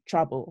no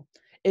trouble.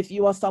 If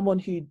you are someone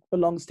who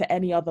belongs to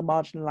any other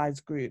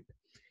marginalized group,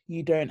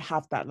 you don't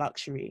have that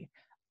luxury.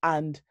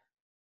 And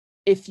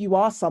if you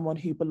are someone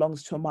who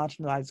belongs to a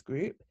marginalized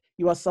group,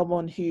 you are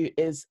someone who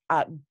is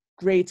at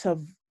greater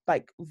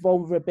like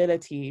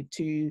vulnerability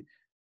to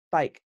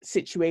like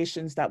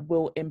situations that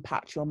will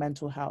impact your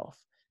mental health.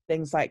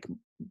 Things like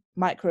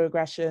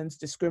microaggressions,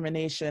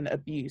 discrimination,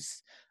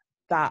 abuse,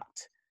 that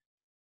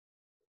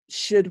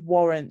should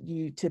warrant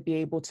you to be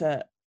able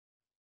to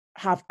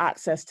have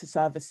access to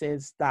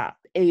services that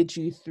aid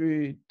you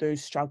through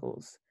those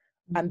struggles.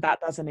 And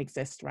that doesn't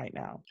exist right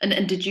now.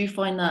 And did you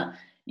find that,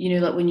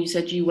 like when you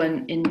said you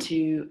went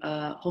into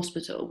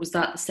hospital, was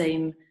that the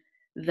same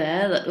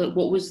there? Like,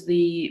 what was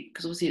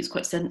because obviously it's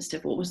quite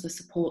sensitive, what was the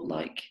support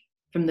like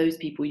from those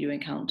people you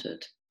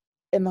encountered?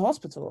 In the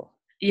hospital?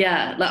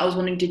 Yeah, like I was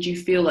wondering, did you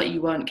feel like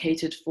you weren't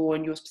catered for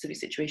in your specific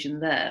situation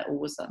there, or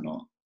was that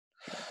not?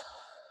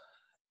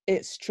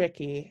 It's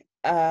tricky.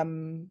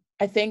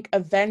 I think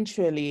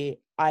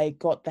eventually I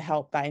got the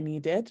help that I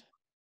needed,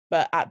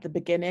 but at the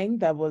beginning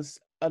there was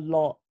a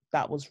lot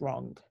that was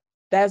wrong.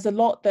 There's a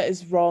lot that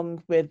is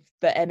wrong with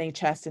the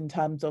NHS in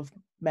terms of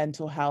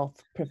mental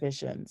health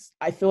provisions.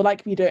 I feel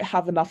like we don't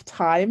have enough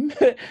time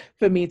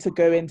for me to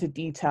go into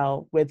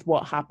detail with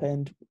what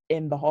happened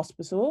in the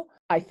hospital.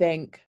 I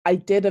think I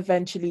did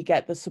eventually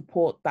get the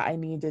support that I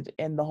needed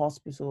in the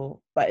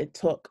hospital, but it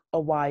took a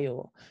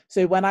while.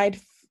 So when I'd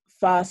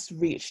first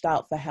reached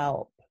out for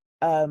help,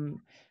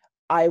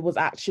 I was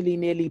actually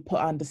nearly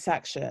put under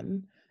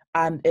section.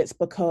 And it's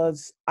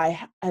because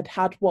I had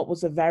had what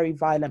was a very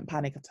violent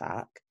panic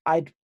attack.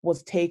 I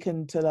was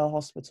taken to the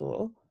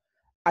hospital.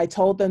 I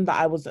told them that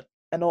I was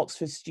an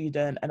Oxford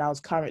student and I was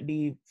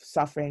currently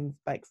suffering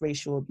like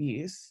racial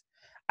abuse.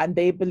 And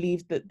they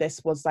believed that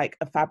this was like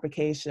a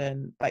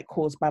fabrication like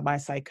caused by my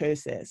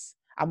psychosis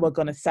and were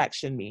going to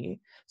section me.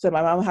 So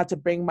my mum had to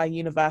bring my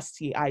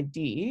university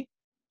ID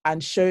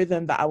and show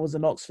them that I was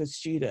an Oxford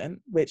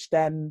student, which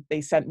then they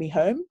sent me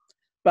home.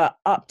 But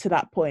up to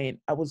that point,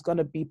 I was going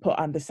to be put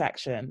under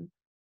section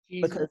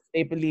because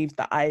they believed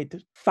that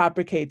I'd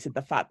fabricated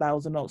the fact that I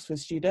was an Oxford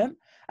student.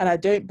 And I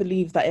don't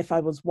believe that if I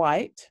was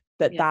white,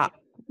 that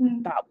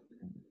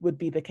would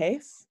be the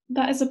case.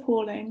 That is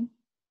appalling.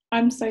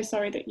 I'm so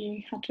sorry that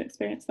you had to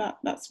experience that.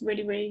 That's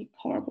really, really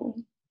horrible.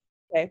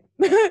 Okay.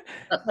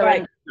 That's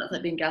like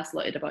being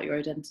gaslighted about your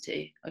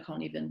identity. I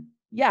can't even.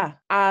 Yeah,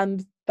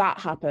 and that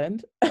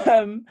happened.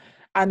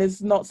 And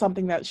it's not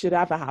something that should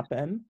ever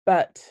happen.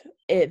 But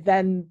it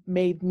then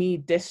made me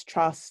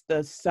distrust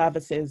the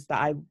services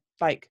that I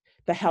like,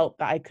 the help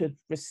that I could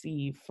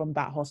receive from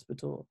that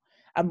hospital.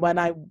 And when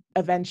I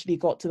eventually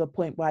got to the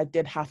point where I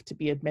did have to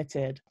be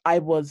admitted, I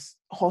was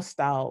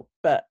hostile,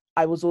 but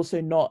I was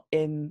also not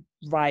in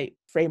right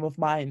frame of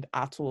mind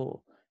at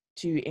all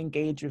to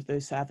engage with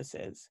those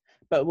services,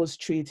 but was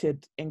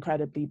treated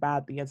incredibly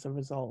badly as a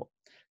result.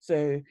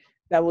 So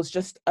there was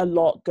just a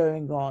lot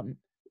going on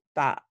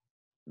that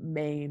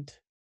made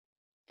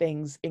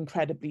things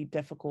incredibly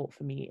difficult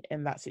for me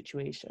in that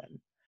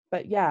situation.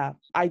 But yeah,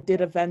 I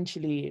did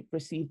eventually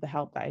receive the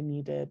help that I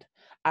needed.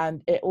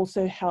 And it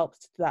also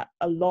helped that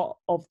a lot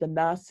of the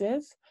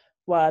nurses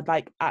were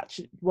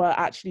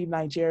actually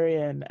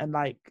Nigerian, and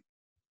like,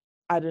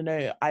 I don't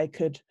know, I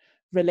could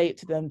relate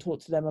to them,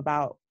 talk to them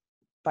about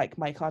like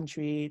my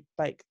country,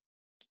 like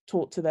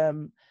talk to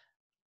them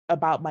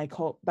about my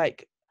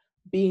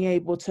being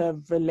able to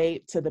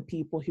relate to the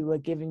people who were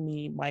giving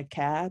me my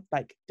care,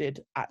 like,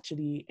 did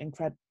actually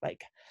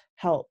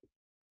help,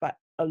 but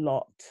a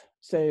lot.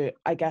 So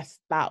I guess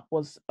that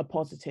was a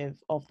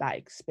positive of that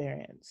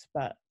experience.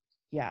 But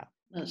yeah.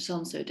 That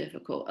sounds so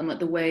difficult. And like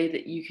the way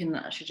that you can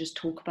actually just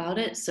talk about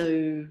it.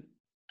 So,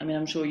 I mean,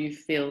 I'm sure you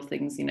feel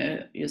things, you know,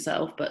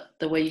 yourself, but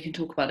the way you can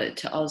talk about it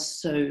to us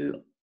so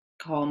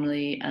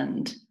calmly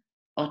and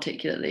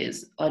articulately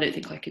is, I don't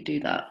think I could do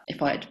that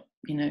if I'd,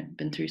 you know,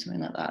 been through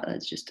something like that.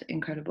 That's just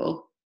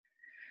incredible.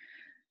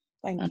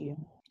 Thank you.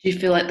 Do you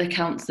feel like the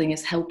counselling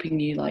is helping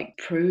you like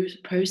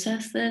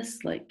process this,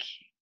 like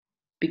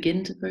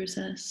begin to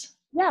process?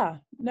 Yeah,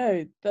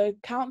 no, the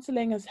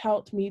counseling has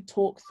helped me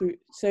talk through.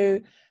 So,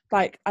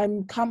 like,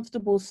 I'm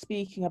comfortable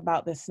speaking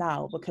about this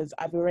now because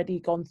I've already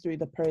gone through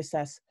the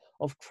process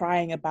of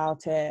crying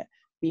about it,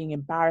 being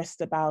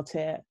embarrassed about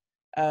it,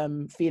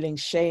 feeling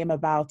shame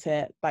about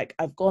it. Like,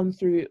 I've gone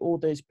through all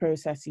those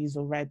processes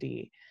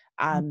already,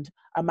 and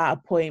I'm at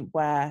a point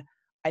where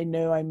I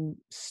know I'm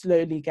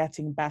slowly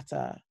getting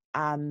better,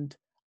 and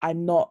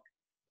I'm no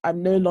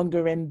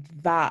longer in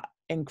that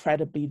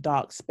incredibly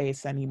dark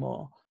space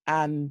anymore.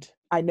 And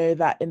I know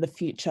that in the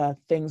future,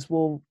 things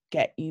will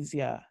get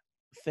easier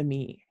for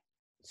me.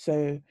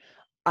 So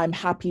I'm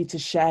happy to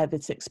share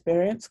this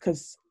experience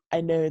because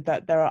I know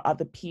that there are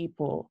other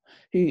people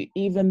who,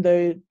 even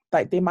though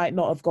like they might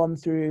not have gone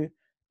through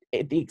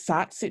the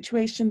exact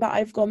situation that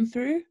I've gone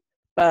through,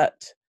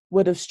 but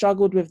would have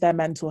struggled with their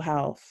mental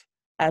health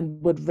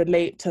and would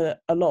relate to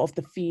a lot of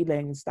the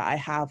feelings that I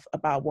have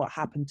about what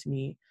happened to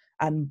me,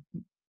 and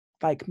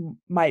like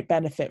might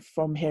benefit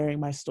from hearing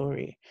my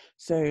story.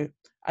 So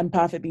I'm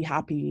perfectly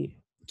happy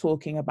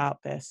talking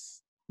about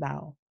this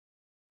now,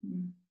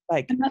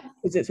 like,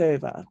 because it's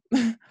over.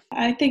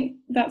 I think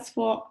that's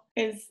what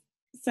is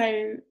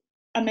so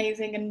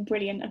amazing and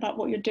brilliant about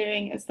what you're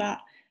doing, is that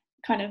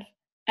kind of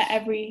at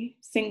every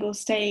single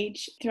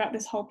stage throughout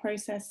this whole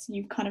process,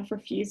 you've kind of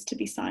refused to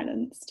be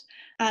silenced.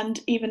 And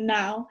even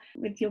now,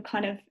 with your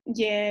kind of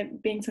year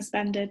being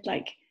suspended,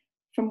 like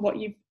from what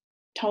you've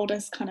told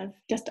us kind of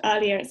just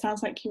earlier, it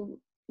sounds like you're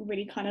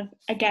really kind of,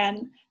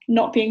 again,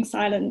 not being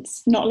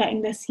silenced, not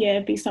letting this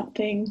year be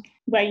something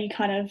where you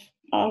kind of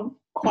are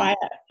quiet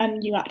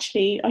and you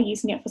actually are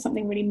using it for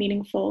something really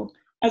meaningful,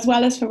 as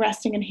well as for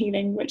resting and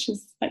healing, which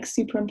is like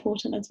super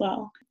important as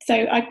well.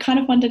 So I kind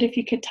of wondered if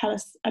you could tell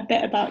us a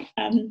bit about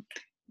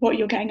what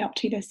you're getting up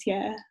to this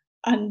year.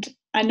 And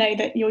I know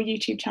that your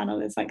YouTube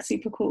channel is like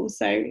super cool,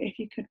 so if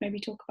you could maybe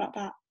talk about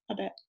that a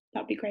bit,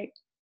 that'd be great.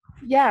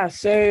 Yeah,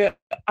 so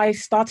I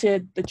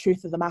started The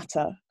Truth of the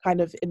Matter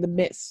kind of in the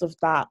midst of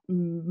that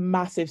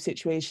massive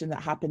situation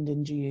that happened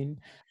in June.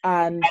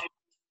 And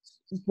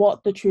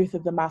what The Truth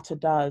of the Matter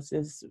does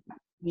is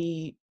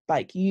we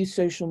like use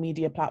social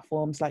media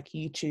platforms like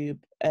YouTube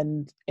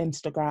and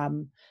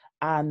Instagram,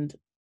 and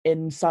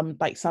in some,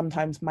 like,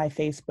 sometimes my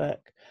Facebook,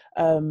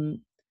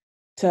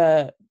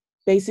 to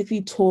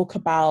basically talk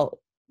about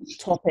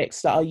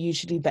topics that are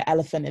usually the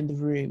elephant in the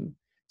room.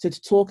 So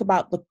to talk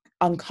about the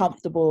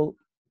uncomfortable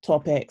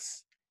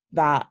topics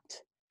that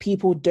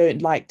people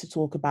don't like to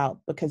talk about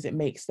because it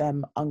makes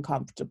them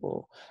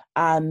uncomfortable.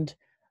 And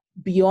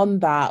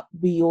beyond that,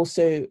 we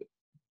also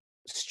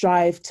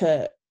strive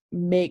to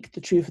make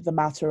The Truth of the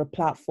Matter a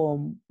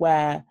platform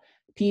where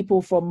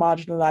people from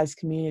marginalized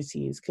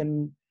communities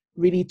can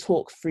really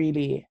talk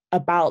freely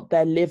about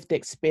their lived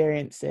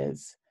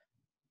experiences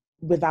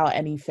without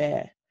any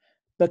fear.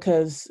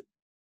 Because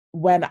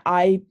when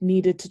I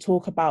needed to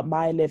talk about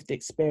my lived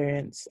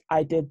experience,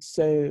 I did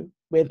so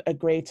with a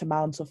great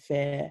amount of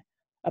fear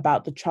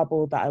about the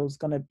trouble that I was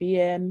going to be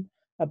in,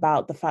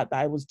 about the fact that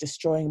I was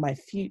destroying my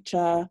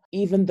future,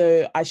 even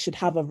though I should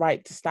have a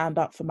right to stand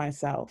up for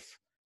myself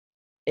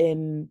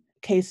in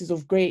cases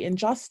of great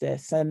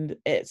injustice. And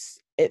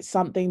it's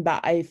something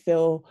that I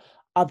feel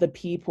other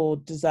people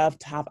deserve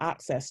to have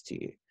access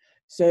to.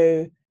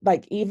 So,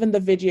 like, even the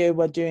video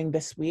we're doing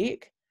this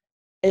week,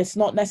 it's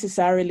not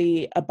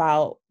necessarily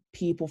about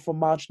people from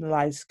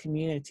marginalized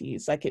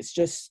communities. Like, it's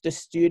just the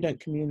student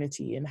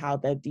community and how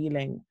they're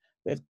dealing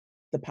with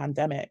the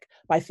pandemic.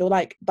 But I feel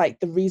like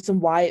the reason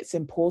why it's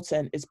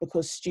important is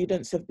because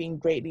students have been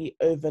greatly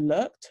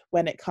overlooked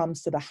when it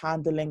comes to the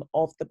handling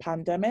of the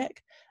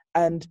pandemic.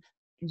 And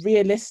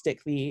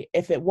realistically,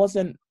 if it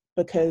wasn't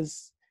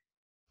because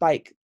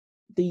like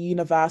the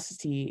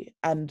university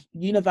and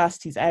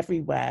universities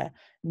everywhere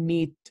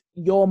need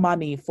your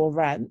money for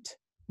rent,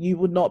 you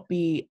would not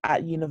be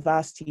at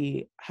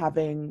university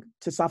having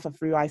to suffer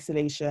through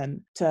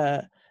isolation,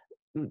 to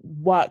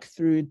work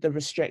through the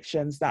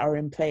restrictions that are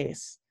in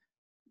place.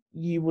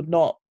 You would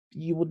not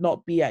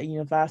be at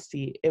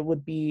university. It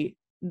would be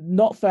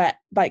not for,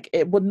 like,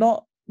 it would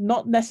not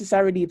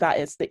necessarily that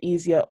it's the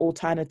easier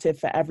alternative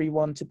for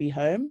everyone to be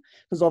home,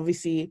 because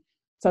obviously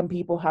some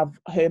people have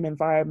home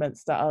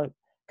environments that are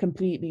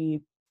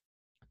completely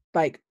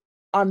like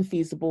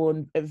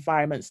unfeasible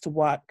environments to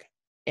work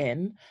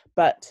in.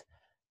 But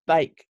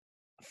like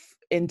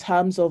in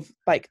terms of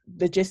like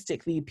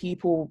logistically,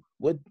 people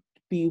would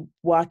be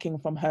working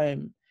from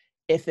home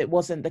if it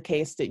wasn't the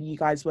case that you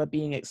guys were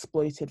being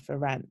exploited for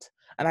rent.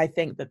 And I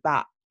think that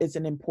that is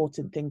an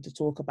important thing to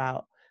talk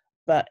about,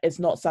 but it's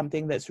not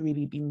something that's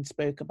really been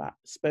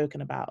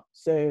spoken about.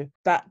 So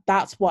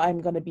that's what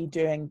I'm going to be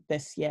doing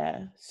this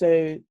year.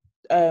 So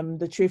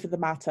the truth of the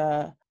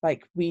matter,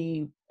 like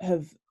we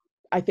have,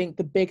 I think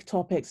the big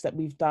topics that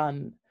we've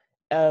done,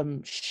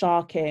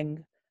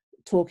 sharking,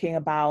 talking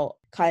about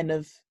kind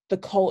of the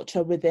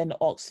culture within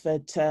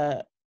Oxford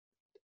to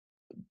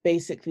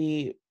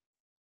basically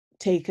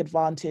take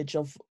advantage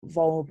of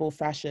vulnerable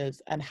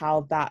freshers and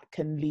how that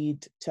can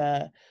lead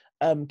to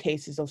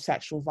cases of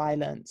sexual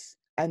violence.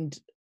 And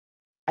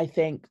I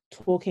think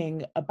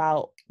talking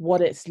about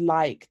what it's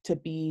like to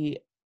be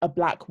a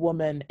Black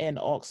woman in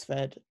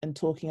Oxford and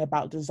talking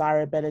about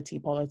desirability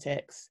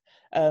politics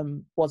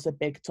was a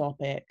big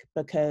topic,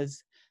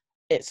 because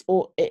it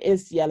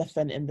is the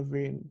elephant in the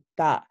room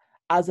that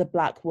as a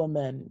Black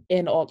woman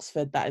in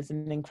Oxford, that is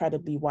an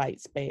incredibly white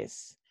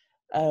space,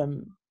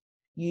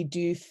 you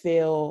do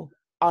feel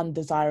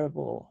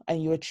undesirable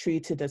and you are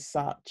treated as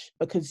such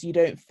because you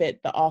don't fit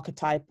the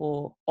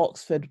archetypal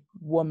Oxford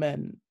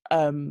woman,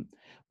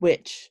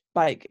 which,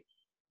 like,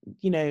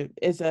 you know,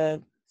 is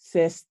a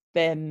cis,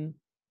 thin,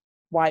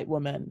 white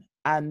woman.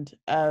 And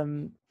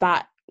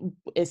that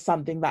is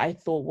something that I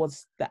thought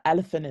was the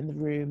elephant in the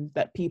room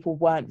that people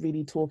weren't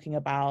really talking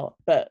about,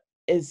 but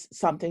is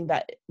something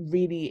that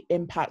really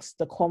impacts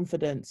the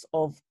confidence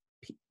of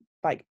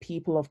like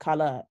people of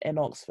color in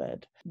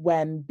Oxford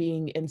when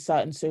being in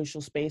certain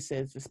social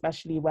spaces,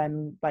 especially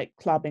when like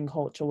clubbing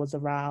culture was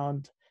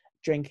around,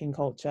 drinking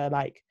culture,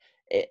 like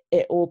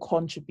it all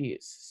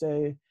contributes.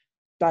 So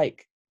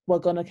like we're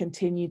going to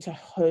continue to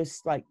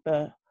host like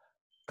the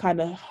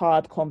kind of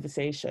hard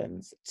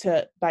conversations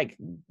to, like,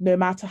 no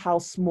matter how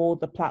small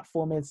the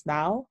platform is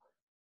now,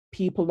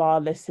 people are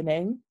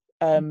listening,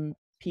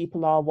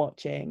 people are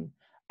watching,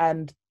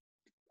 and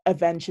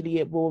eventually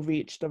it will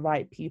reach the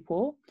right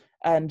people.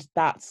 And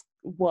that's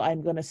what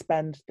I'm going to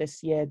spend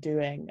this year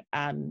doing,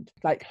 and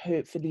like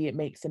hopefully it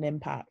makes an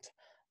impact.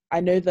 I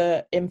know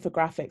the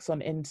infographics on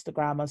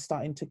Instagram are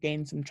starting to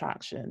gain some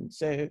traction,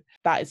 so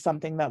that is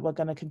something that we're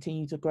going to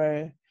continue to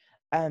grow,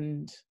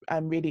 and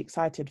I'm really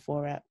excited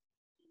for it.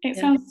 It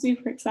sounds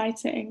super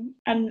exciting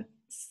and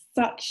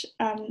such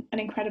an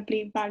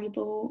incredibly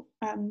valuable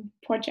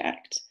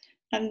project.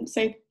 And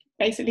so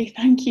basically,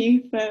 thank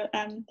you for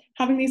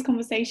having these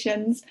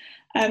conversations.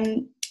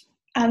 And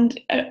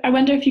I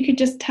wonder if you could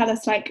just tell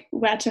us like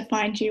where to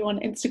find you on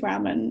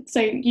Instagram. And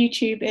so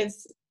YouTube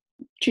is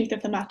Truth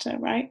of the Matter,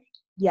 right?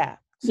 Yeah.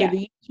 So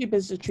the YouTube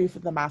is the Truth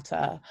of the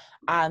Matter,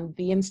 and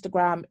the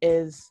Instagram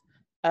is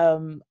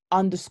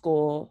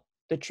underscore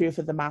the Truth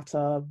of the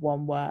Matter,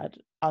 one word,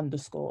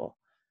 underscore.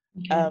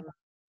 Okay.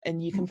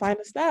 And you can find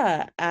us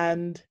there,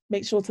 and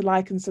make sure to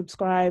like and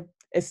subscribe.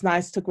 It's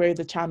nice to grow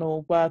the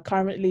channel. We're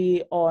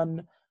currently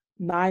on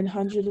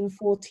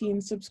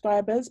 914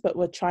 subscribers, but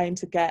we're trying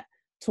to get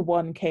to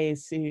 1K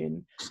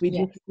soon. We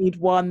just need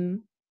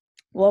one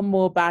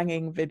more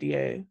banging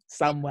video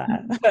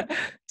somewhere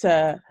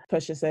to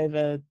push us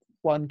over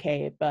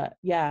 1K. But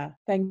yeah,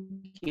 thank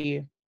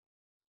you.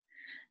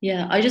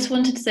 Yeah, I just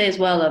wanted to say as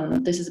well,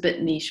 this is a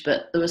bit niche,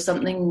 but there was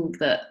something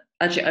that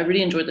actually I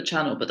really enjoyed the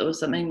channel, but there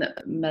was something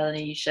that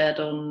Melanie shared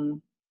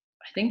on,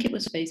 I think it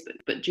was Facebook,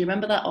 but do you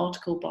remember that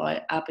article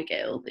by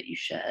Abigail that you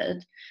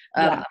shared?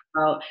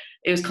 About,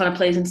 it was kind of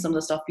plays into some of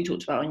the stuff you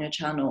talked about on your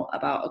channel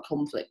about a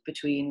conflict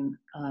between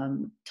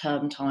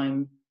term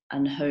time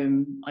and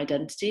home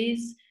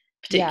identities,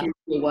 particularly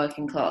for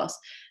working class.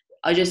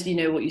 I just, you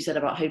know, what you said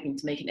about hoping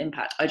to make an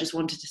impact. I just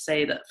wanted to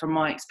say that from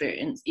my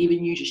experience,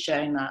 even you just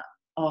sharing that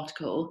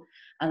article,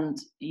 and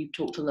you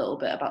talked a little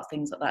bit about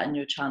things like that in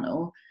your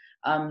channel,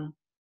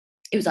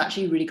 it was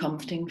actually really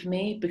comforting for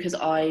me, because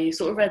I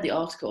sort of read the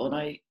article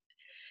and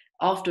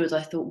afterwards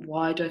I thought,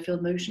 why do I feel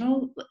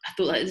emotional? I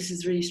thought, like, this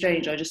is really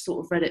strange. I just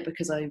sort of read it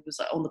because I was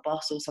like on the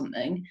bus or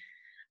something,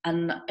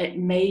 and it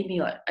made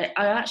me like,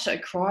 I actually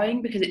started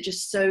crying, because it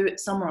just so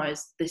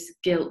summarized this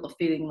guilt of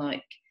feeling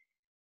like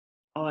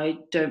I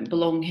don't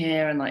belong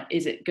here, and like,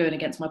 is it going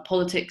against my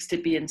politics to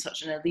be in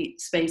such an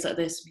elite space like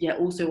this, yet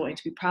also wanting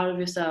to be proud of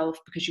yourself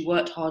because you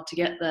worked hard to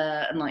get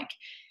there, and like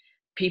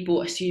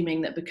people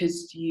assuming that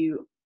because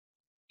you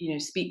know,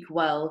 speak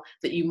well,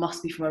 that you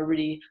must be from a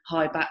really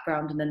high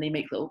background, and then they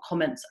make little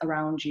comments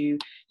around you,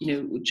 you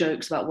know,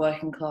 jokes about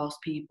working class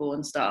people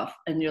and stuff,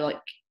 and you're like,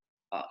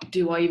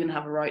 do I even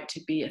have a right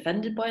to be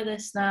offended by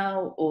this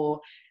now? Or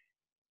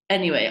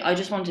anyway, I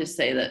just wanted to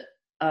say that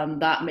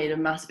that made a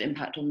massive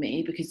impact on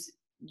me, because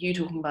you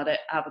talking about it,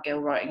 Abigail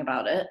writing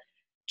about it,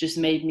 just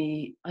made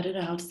me, I don't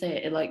know how to say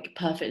it, it like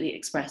perfectly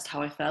expressed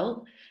how I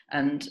felt,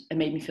 and it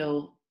made me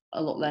feel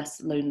a lot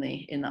less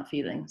lonely in that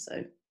feeling.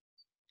 So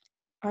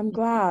I'm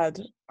glad.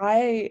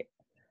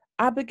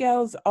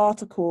 Abigail's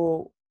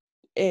article,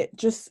 it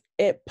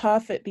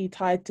perfectly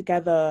tied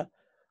together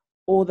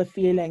all the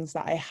feelings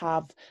that I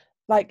have.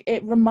 Like,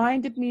 it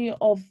reminded me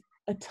of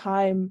a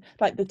time,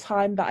 like the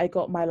time that I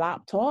got my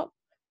laptop.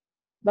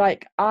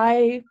 Like,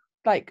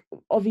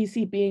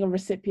 obviously being a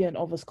recipient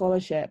of a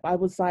scholarship, I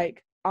was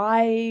like,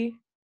 I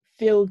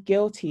feel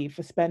guilty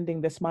for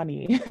spending this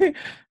money.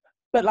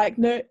 But like,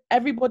 no,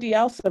 everybody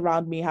else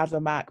around me has a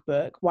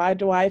MacBook. Why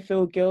do I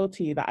feel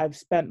guilty that I've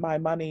spent my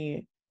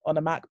money on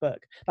a MacBook?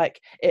 Like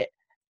it,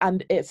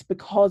 and it's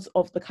because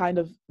of the kind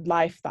of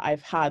life that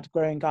I've had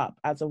growing up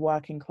as a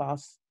working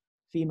class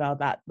female,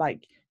 that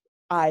like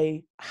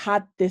I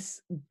had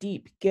this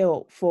deep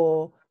guilt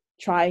for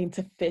trying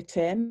to fit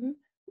in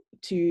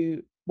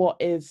to what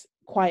is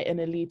quite an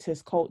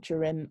elitist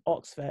culture in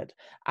Oxford.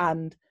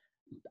 And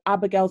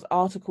Abigail's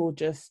article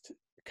just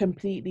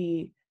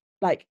completely,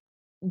 like,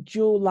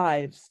 dual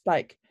lives,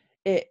 like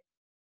it,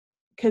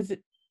 because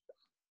it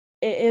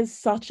is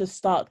such a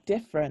stark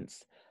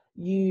difference.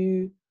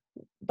 You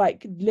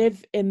like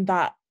live in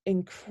that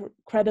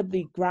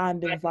incredibly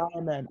grand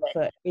environment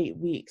for 8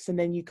 weeks, and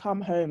then you come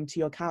home to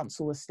your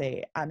council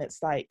estate and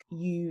it's like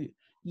you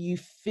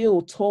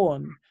feel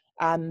torn,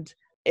 and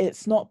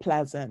it's not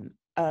pleasant.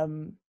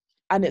 And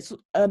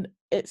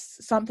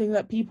it's something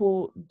that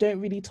people don't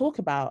really talk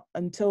about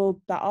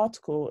until that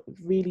article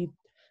really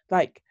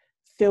like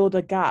filled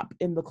a gap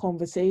in the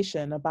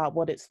conversation about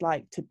what it's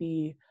like to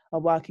be a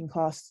working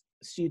class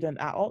student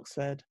at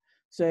Oxford.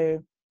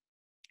 So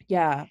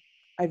yeah,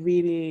 I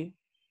really,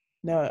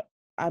 no,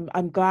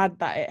 I'm glad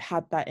that it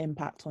had that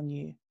impact on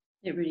you.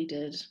 It really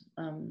did.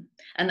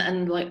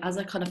 And like, as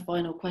a kind of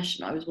final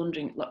question, I was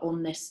wondering, like,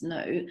 on this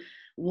note,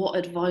 what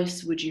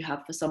advice would you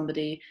have for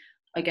somebody,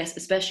 I guess,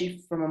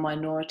 especially from a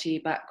minority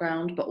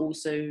background, but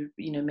also,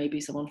 you know,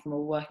 maybe someone from a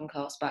working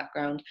class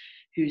background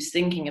who's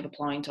thinking of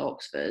applying to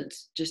Oxford,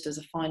 just as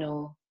a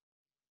final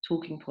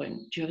talking point?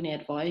 Do you have any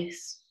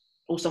advice?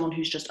 Or someone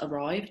who's just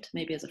arrived,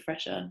 maybe as a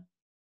fresher?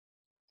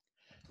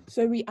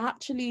 So we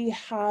actually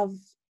have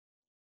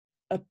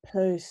a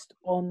post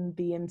on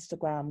the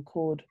Instagram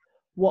called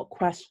 "What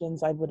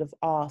Questions I Would Have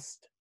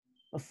Asked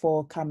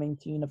Before Coming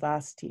to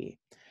University."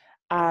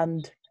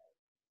 And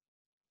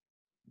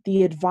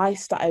the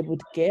advice that I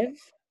would give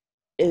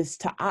is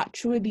to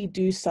actually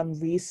do some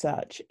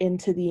research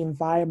into the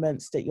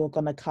environments that you're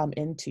going to come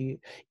into.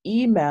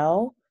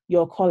 Email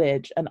your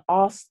college and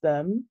ask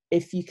them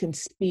if you can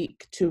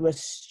speak to a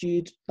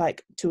student,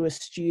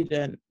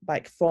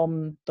 like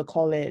from the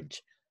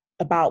college,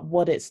 about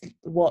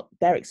what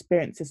their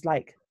experience is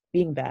like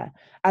being there.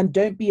 And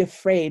don't be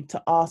afraid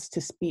to ask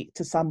to speak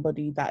to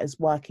somebody that is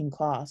working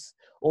class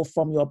or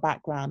from your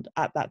background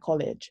at that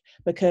college,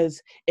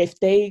 because if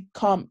they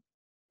can't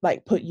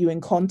like put you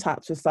in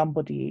contact with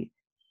somebody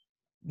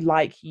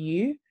like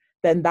you,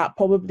 then that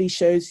probably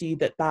shows you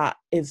that that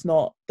is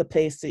not the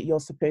place that you're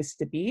supposed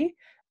to be.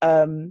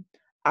 And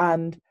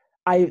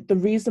the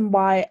reason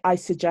why I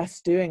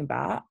suggest doing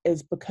that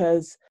is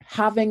because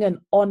having an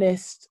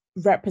honest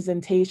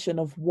representation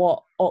of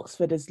what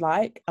Oxford is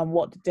like and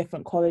what the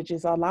different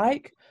colleges are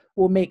like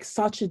will make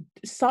such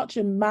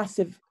a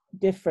massive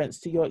difference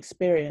to your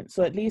experience.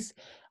 So at least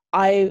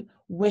I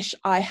wish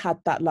I had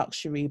that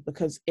luxury,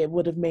 because it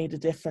would have made a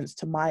difference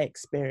to my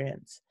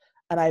experience.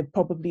 And I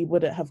probably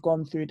wouldn't have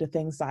gone through the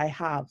things that I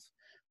have,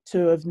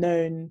 to have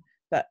known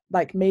that,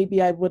 like,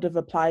 maybe I would have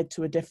applied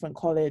to a different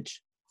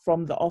college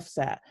from the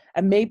offset,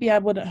 and maybe I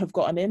wouldn't have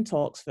gotten into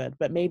Oxford,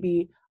 but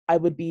maybe I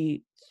would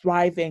be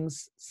thriving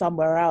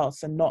somewhere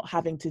else and not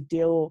having to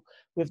deal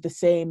with the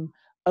same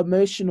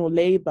emotional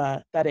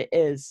labor that it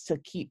is to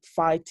keep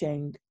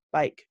fighting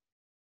like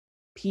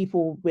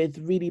people with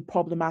really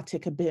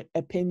problematic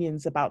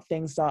opinions about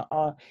things that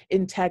are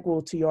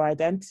integral to your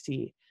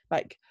identity.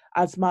 Like,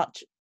 as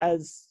much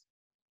as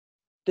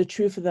the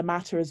truth of the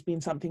matter has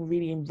been something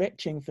really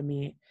enriching for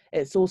me,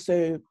 it's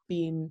also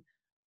been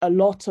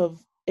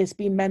it's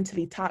been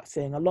mentally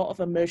taxing, a lot of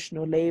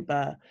emotional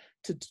labor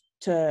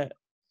to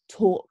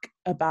talk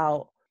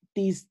about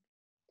these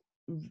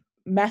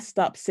messed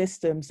up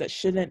systems that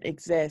shouldn't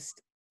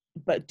exist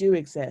but do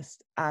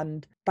exist,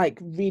 and like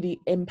really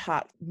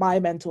impact my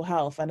mental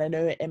health, and I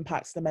know it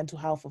impacts the mental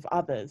health of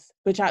others,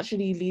 which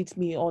actually leads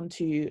me on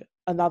to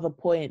another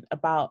point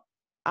about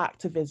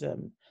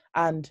activism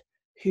and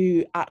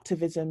who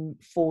activism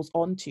falls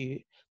onto.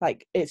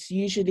 Like, it's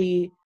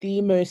usually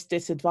the most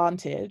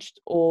disadvantaged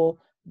or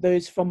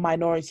those from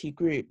minority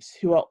groups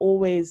who are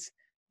always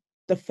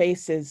the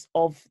faces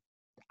of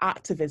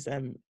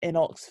activism in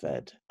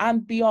Oxford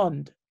and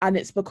beyond. And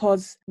it's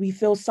because we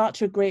feel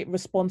such a great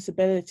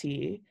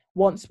responsibility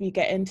once we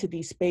get into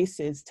these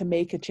spaces to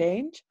make a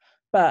change.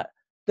 But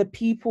the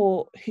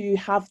people who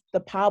have the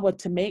power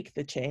to make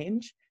the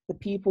change, the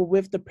people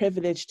with the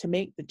privilege to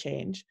make the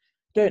change,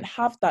 don't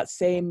have that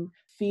same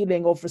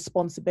feeling of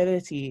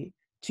responsibility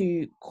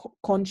to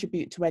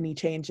contribute to any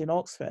change in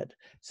Oxford.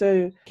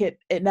 So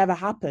it never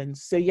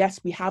happens. So yes,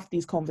 we have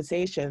these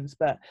conversations,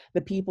 but the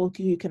people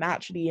who can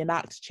actually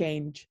enact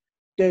change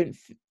don't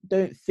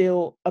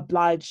feel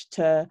obliged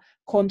to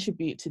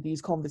contribute to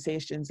these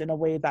conversations in a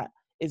way that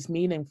is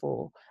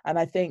meaningful. And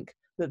I think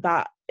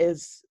that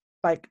is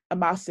like a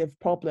massive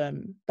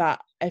problem that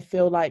I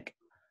feel like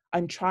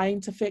I'm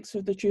trying to fix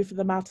with the truth of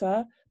the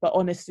matter, but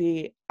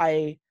honestly,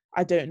 I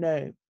don't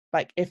know.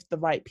 like if the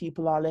right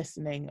people are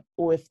listening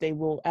or if they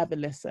will ever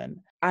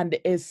listen. And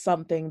it is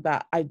something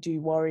that I do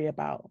worry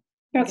about.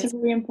 That's a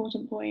really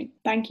important point.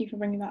 Thank you for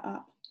bringing that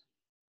up.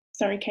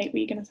 Sorry, Kate, were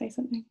you going to say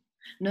something?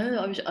 No,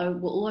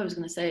 all I was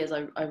going to say is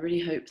I really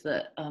hope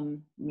that, I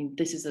mean,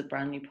 this is a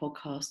brand new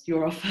podcast,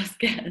 you're our first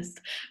guest,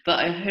 but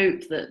I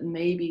hope that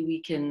maybe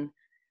we can,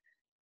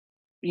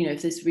 you know,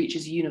 if this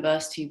reaches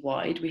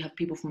university-wide, we have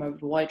people from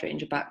a wide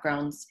range of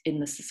backgrounds in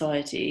the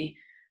society.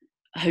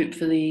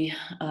 Hopefully,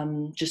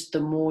 just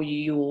the more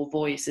your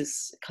voice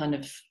is kind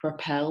of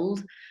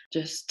propelled,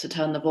 just to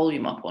turn the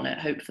volume up on it,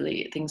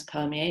 hopefully things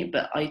permeate.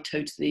 But I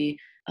totally,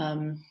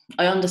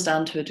 I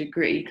understand to a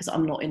degree, because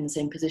I'm not in the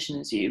same position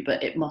as you,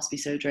 but it must be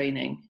so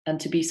draining. And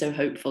to be so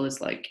hopeful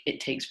is like,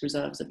 it takes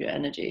reserves of your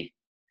energy,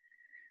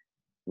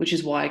 which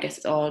is why I guess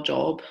it's our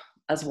job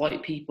as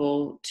white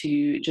people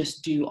to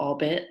just do our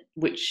bit,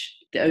 which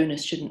the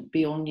onus shouldn't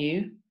be on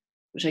you,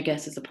 which I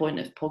guess is the point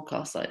of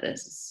podcasts like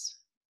this.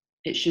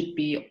 It should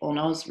be on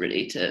us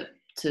really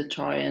to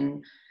try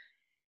and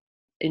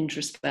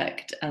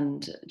introspect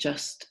and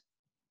just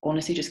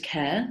honestly just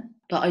care.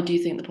 But I do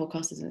think the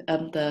podcast is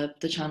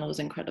the channel is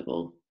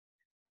incredible.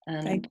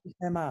 And thank you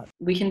so much.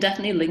 We can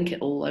definitely link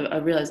it all. I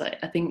realise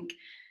I think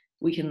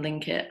we can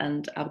link it,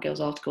 and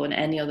Abigail's article and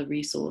any other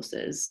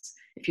resources.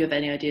 If you have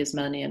any ideas,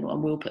 Melanie, and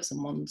we'll put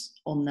some ones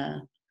on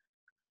there.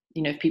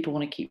 You know, if people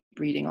want to keep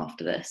reading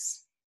after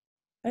this.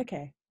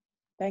 Okay,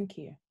 thank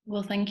you.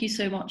 Well, thank you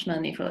so much,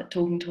 Melanie, for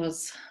talking to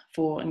us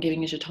and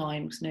giving us your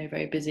time, because I know you're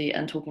very busy,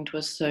 and talking to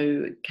us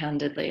so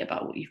candidly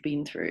about what you've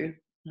been through.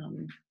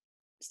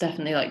 It's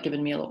definitely like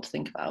given me a lot to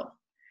think about.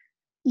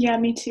 Yeah,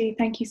 me too.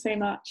 Thank you so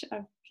much.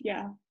 I've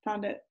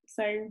found it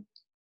so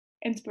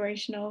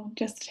inspirational,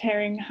 just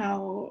hearing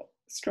how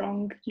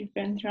strong you've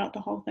been throughout the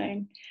whole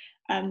thing,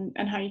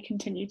 and how you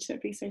continue to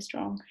be so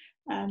strong,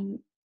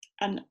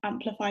 and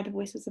amplify the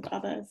voices of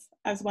others,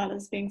 as well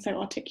as being so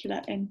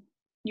articulate in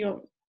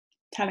your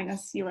telling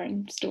us your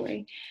own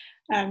story.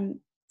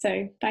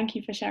 So thank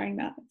you for sharing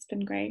that. It's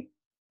been great.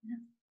 Yeah.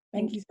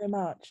 Thank you so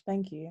much.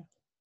 Thank you.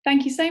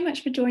 Thank you so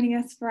much for joining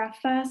us for our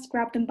first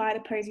Grab Them by the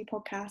Posey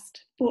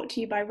podcast, brought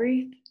to you by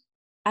Ruth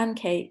and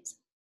Kate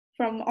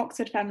from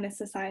Oxford Feminist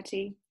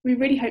Society. We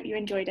really hope you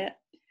enjoyed it.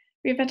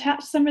 We have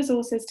attached some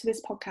resources to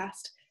this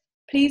podcast.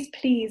 Please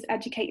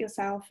educate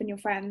yourself and your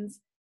friends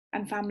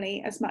and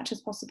family as much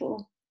as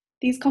possible.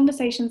 These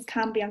conversations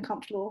can be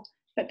uncomfortable,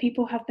 but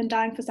people have been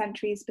dying for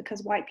centuries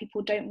because white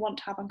people don't want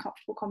to have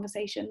uncomfortable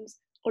conversations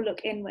or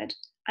look inward,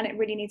 and it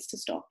really needs to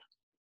stop.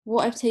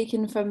 What I've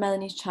taken from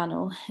Melanie's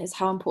channel is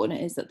how important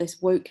it is that this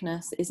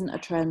wokeness isn't a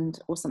trend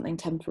or something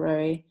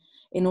temporary.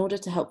 In order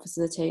to help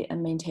facilitate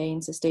and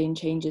maintain sustained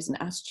changes in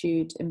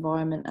attitude,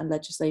 environment and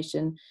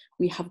legislation,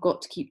 we have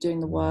got to keep doing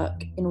the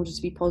work in order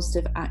to be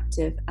positive,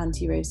 active,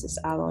 anti-racist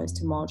allies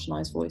to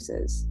marginalised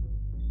voices.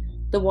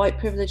 The white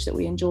privilege that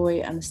we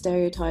enjoy and the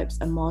stereotypes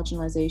and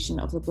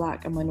marginalisation of the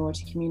Black and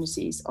minority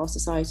communities our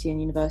society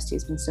and university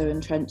has been so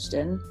entrenched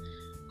in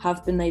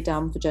have been laid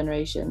down for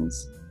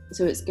generations.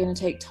 So it's going to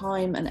take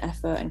time and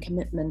effort and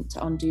commitment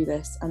to undo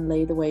this and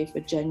lay the way for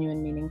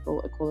genuine,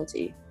 meaningful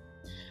equality.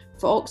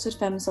 For Oxford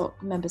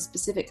FemSoc members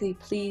specifically,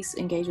 please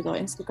engage with our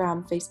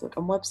Instagram, Facebook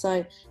and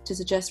website to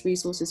suggest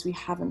resources we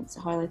haven't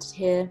highlighted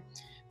here.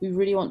 We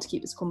really want to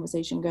keep this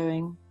conversation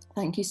going.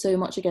 Thank you so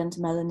much again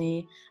to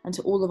Melanie and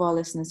to all of our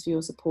listeners for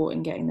your support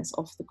in getting this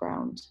off the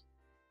ground.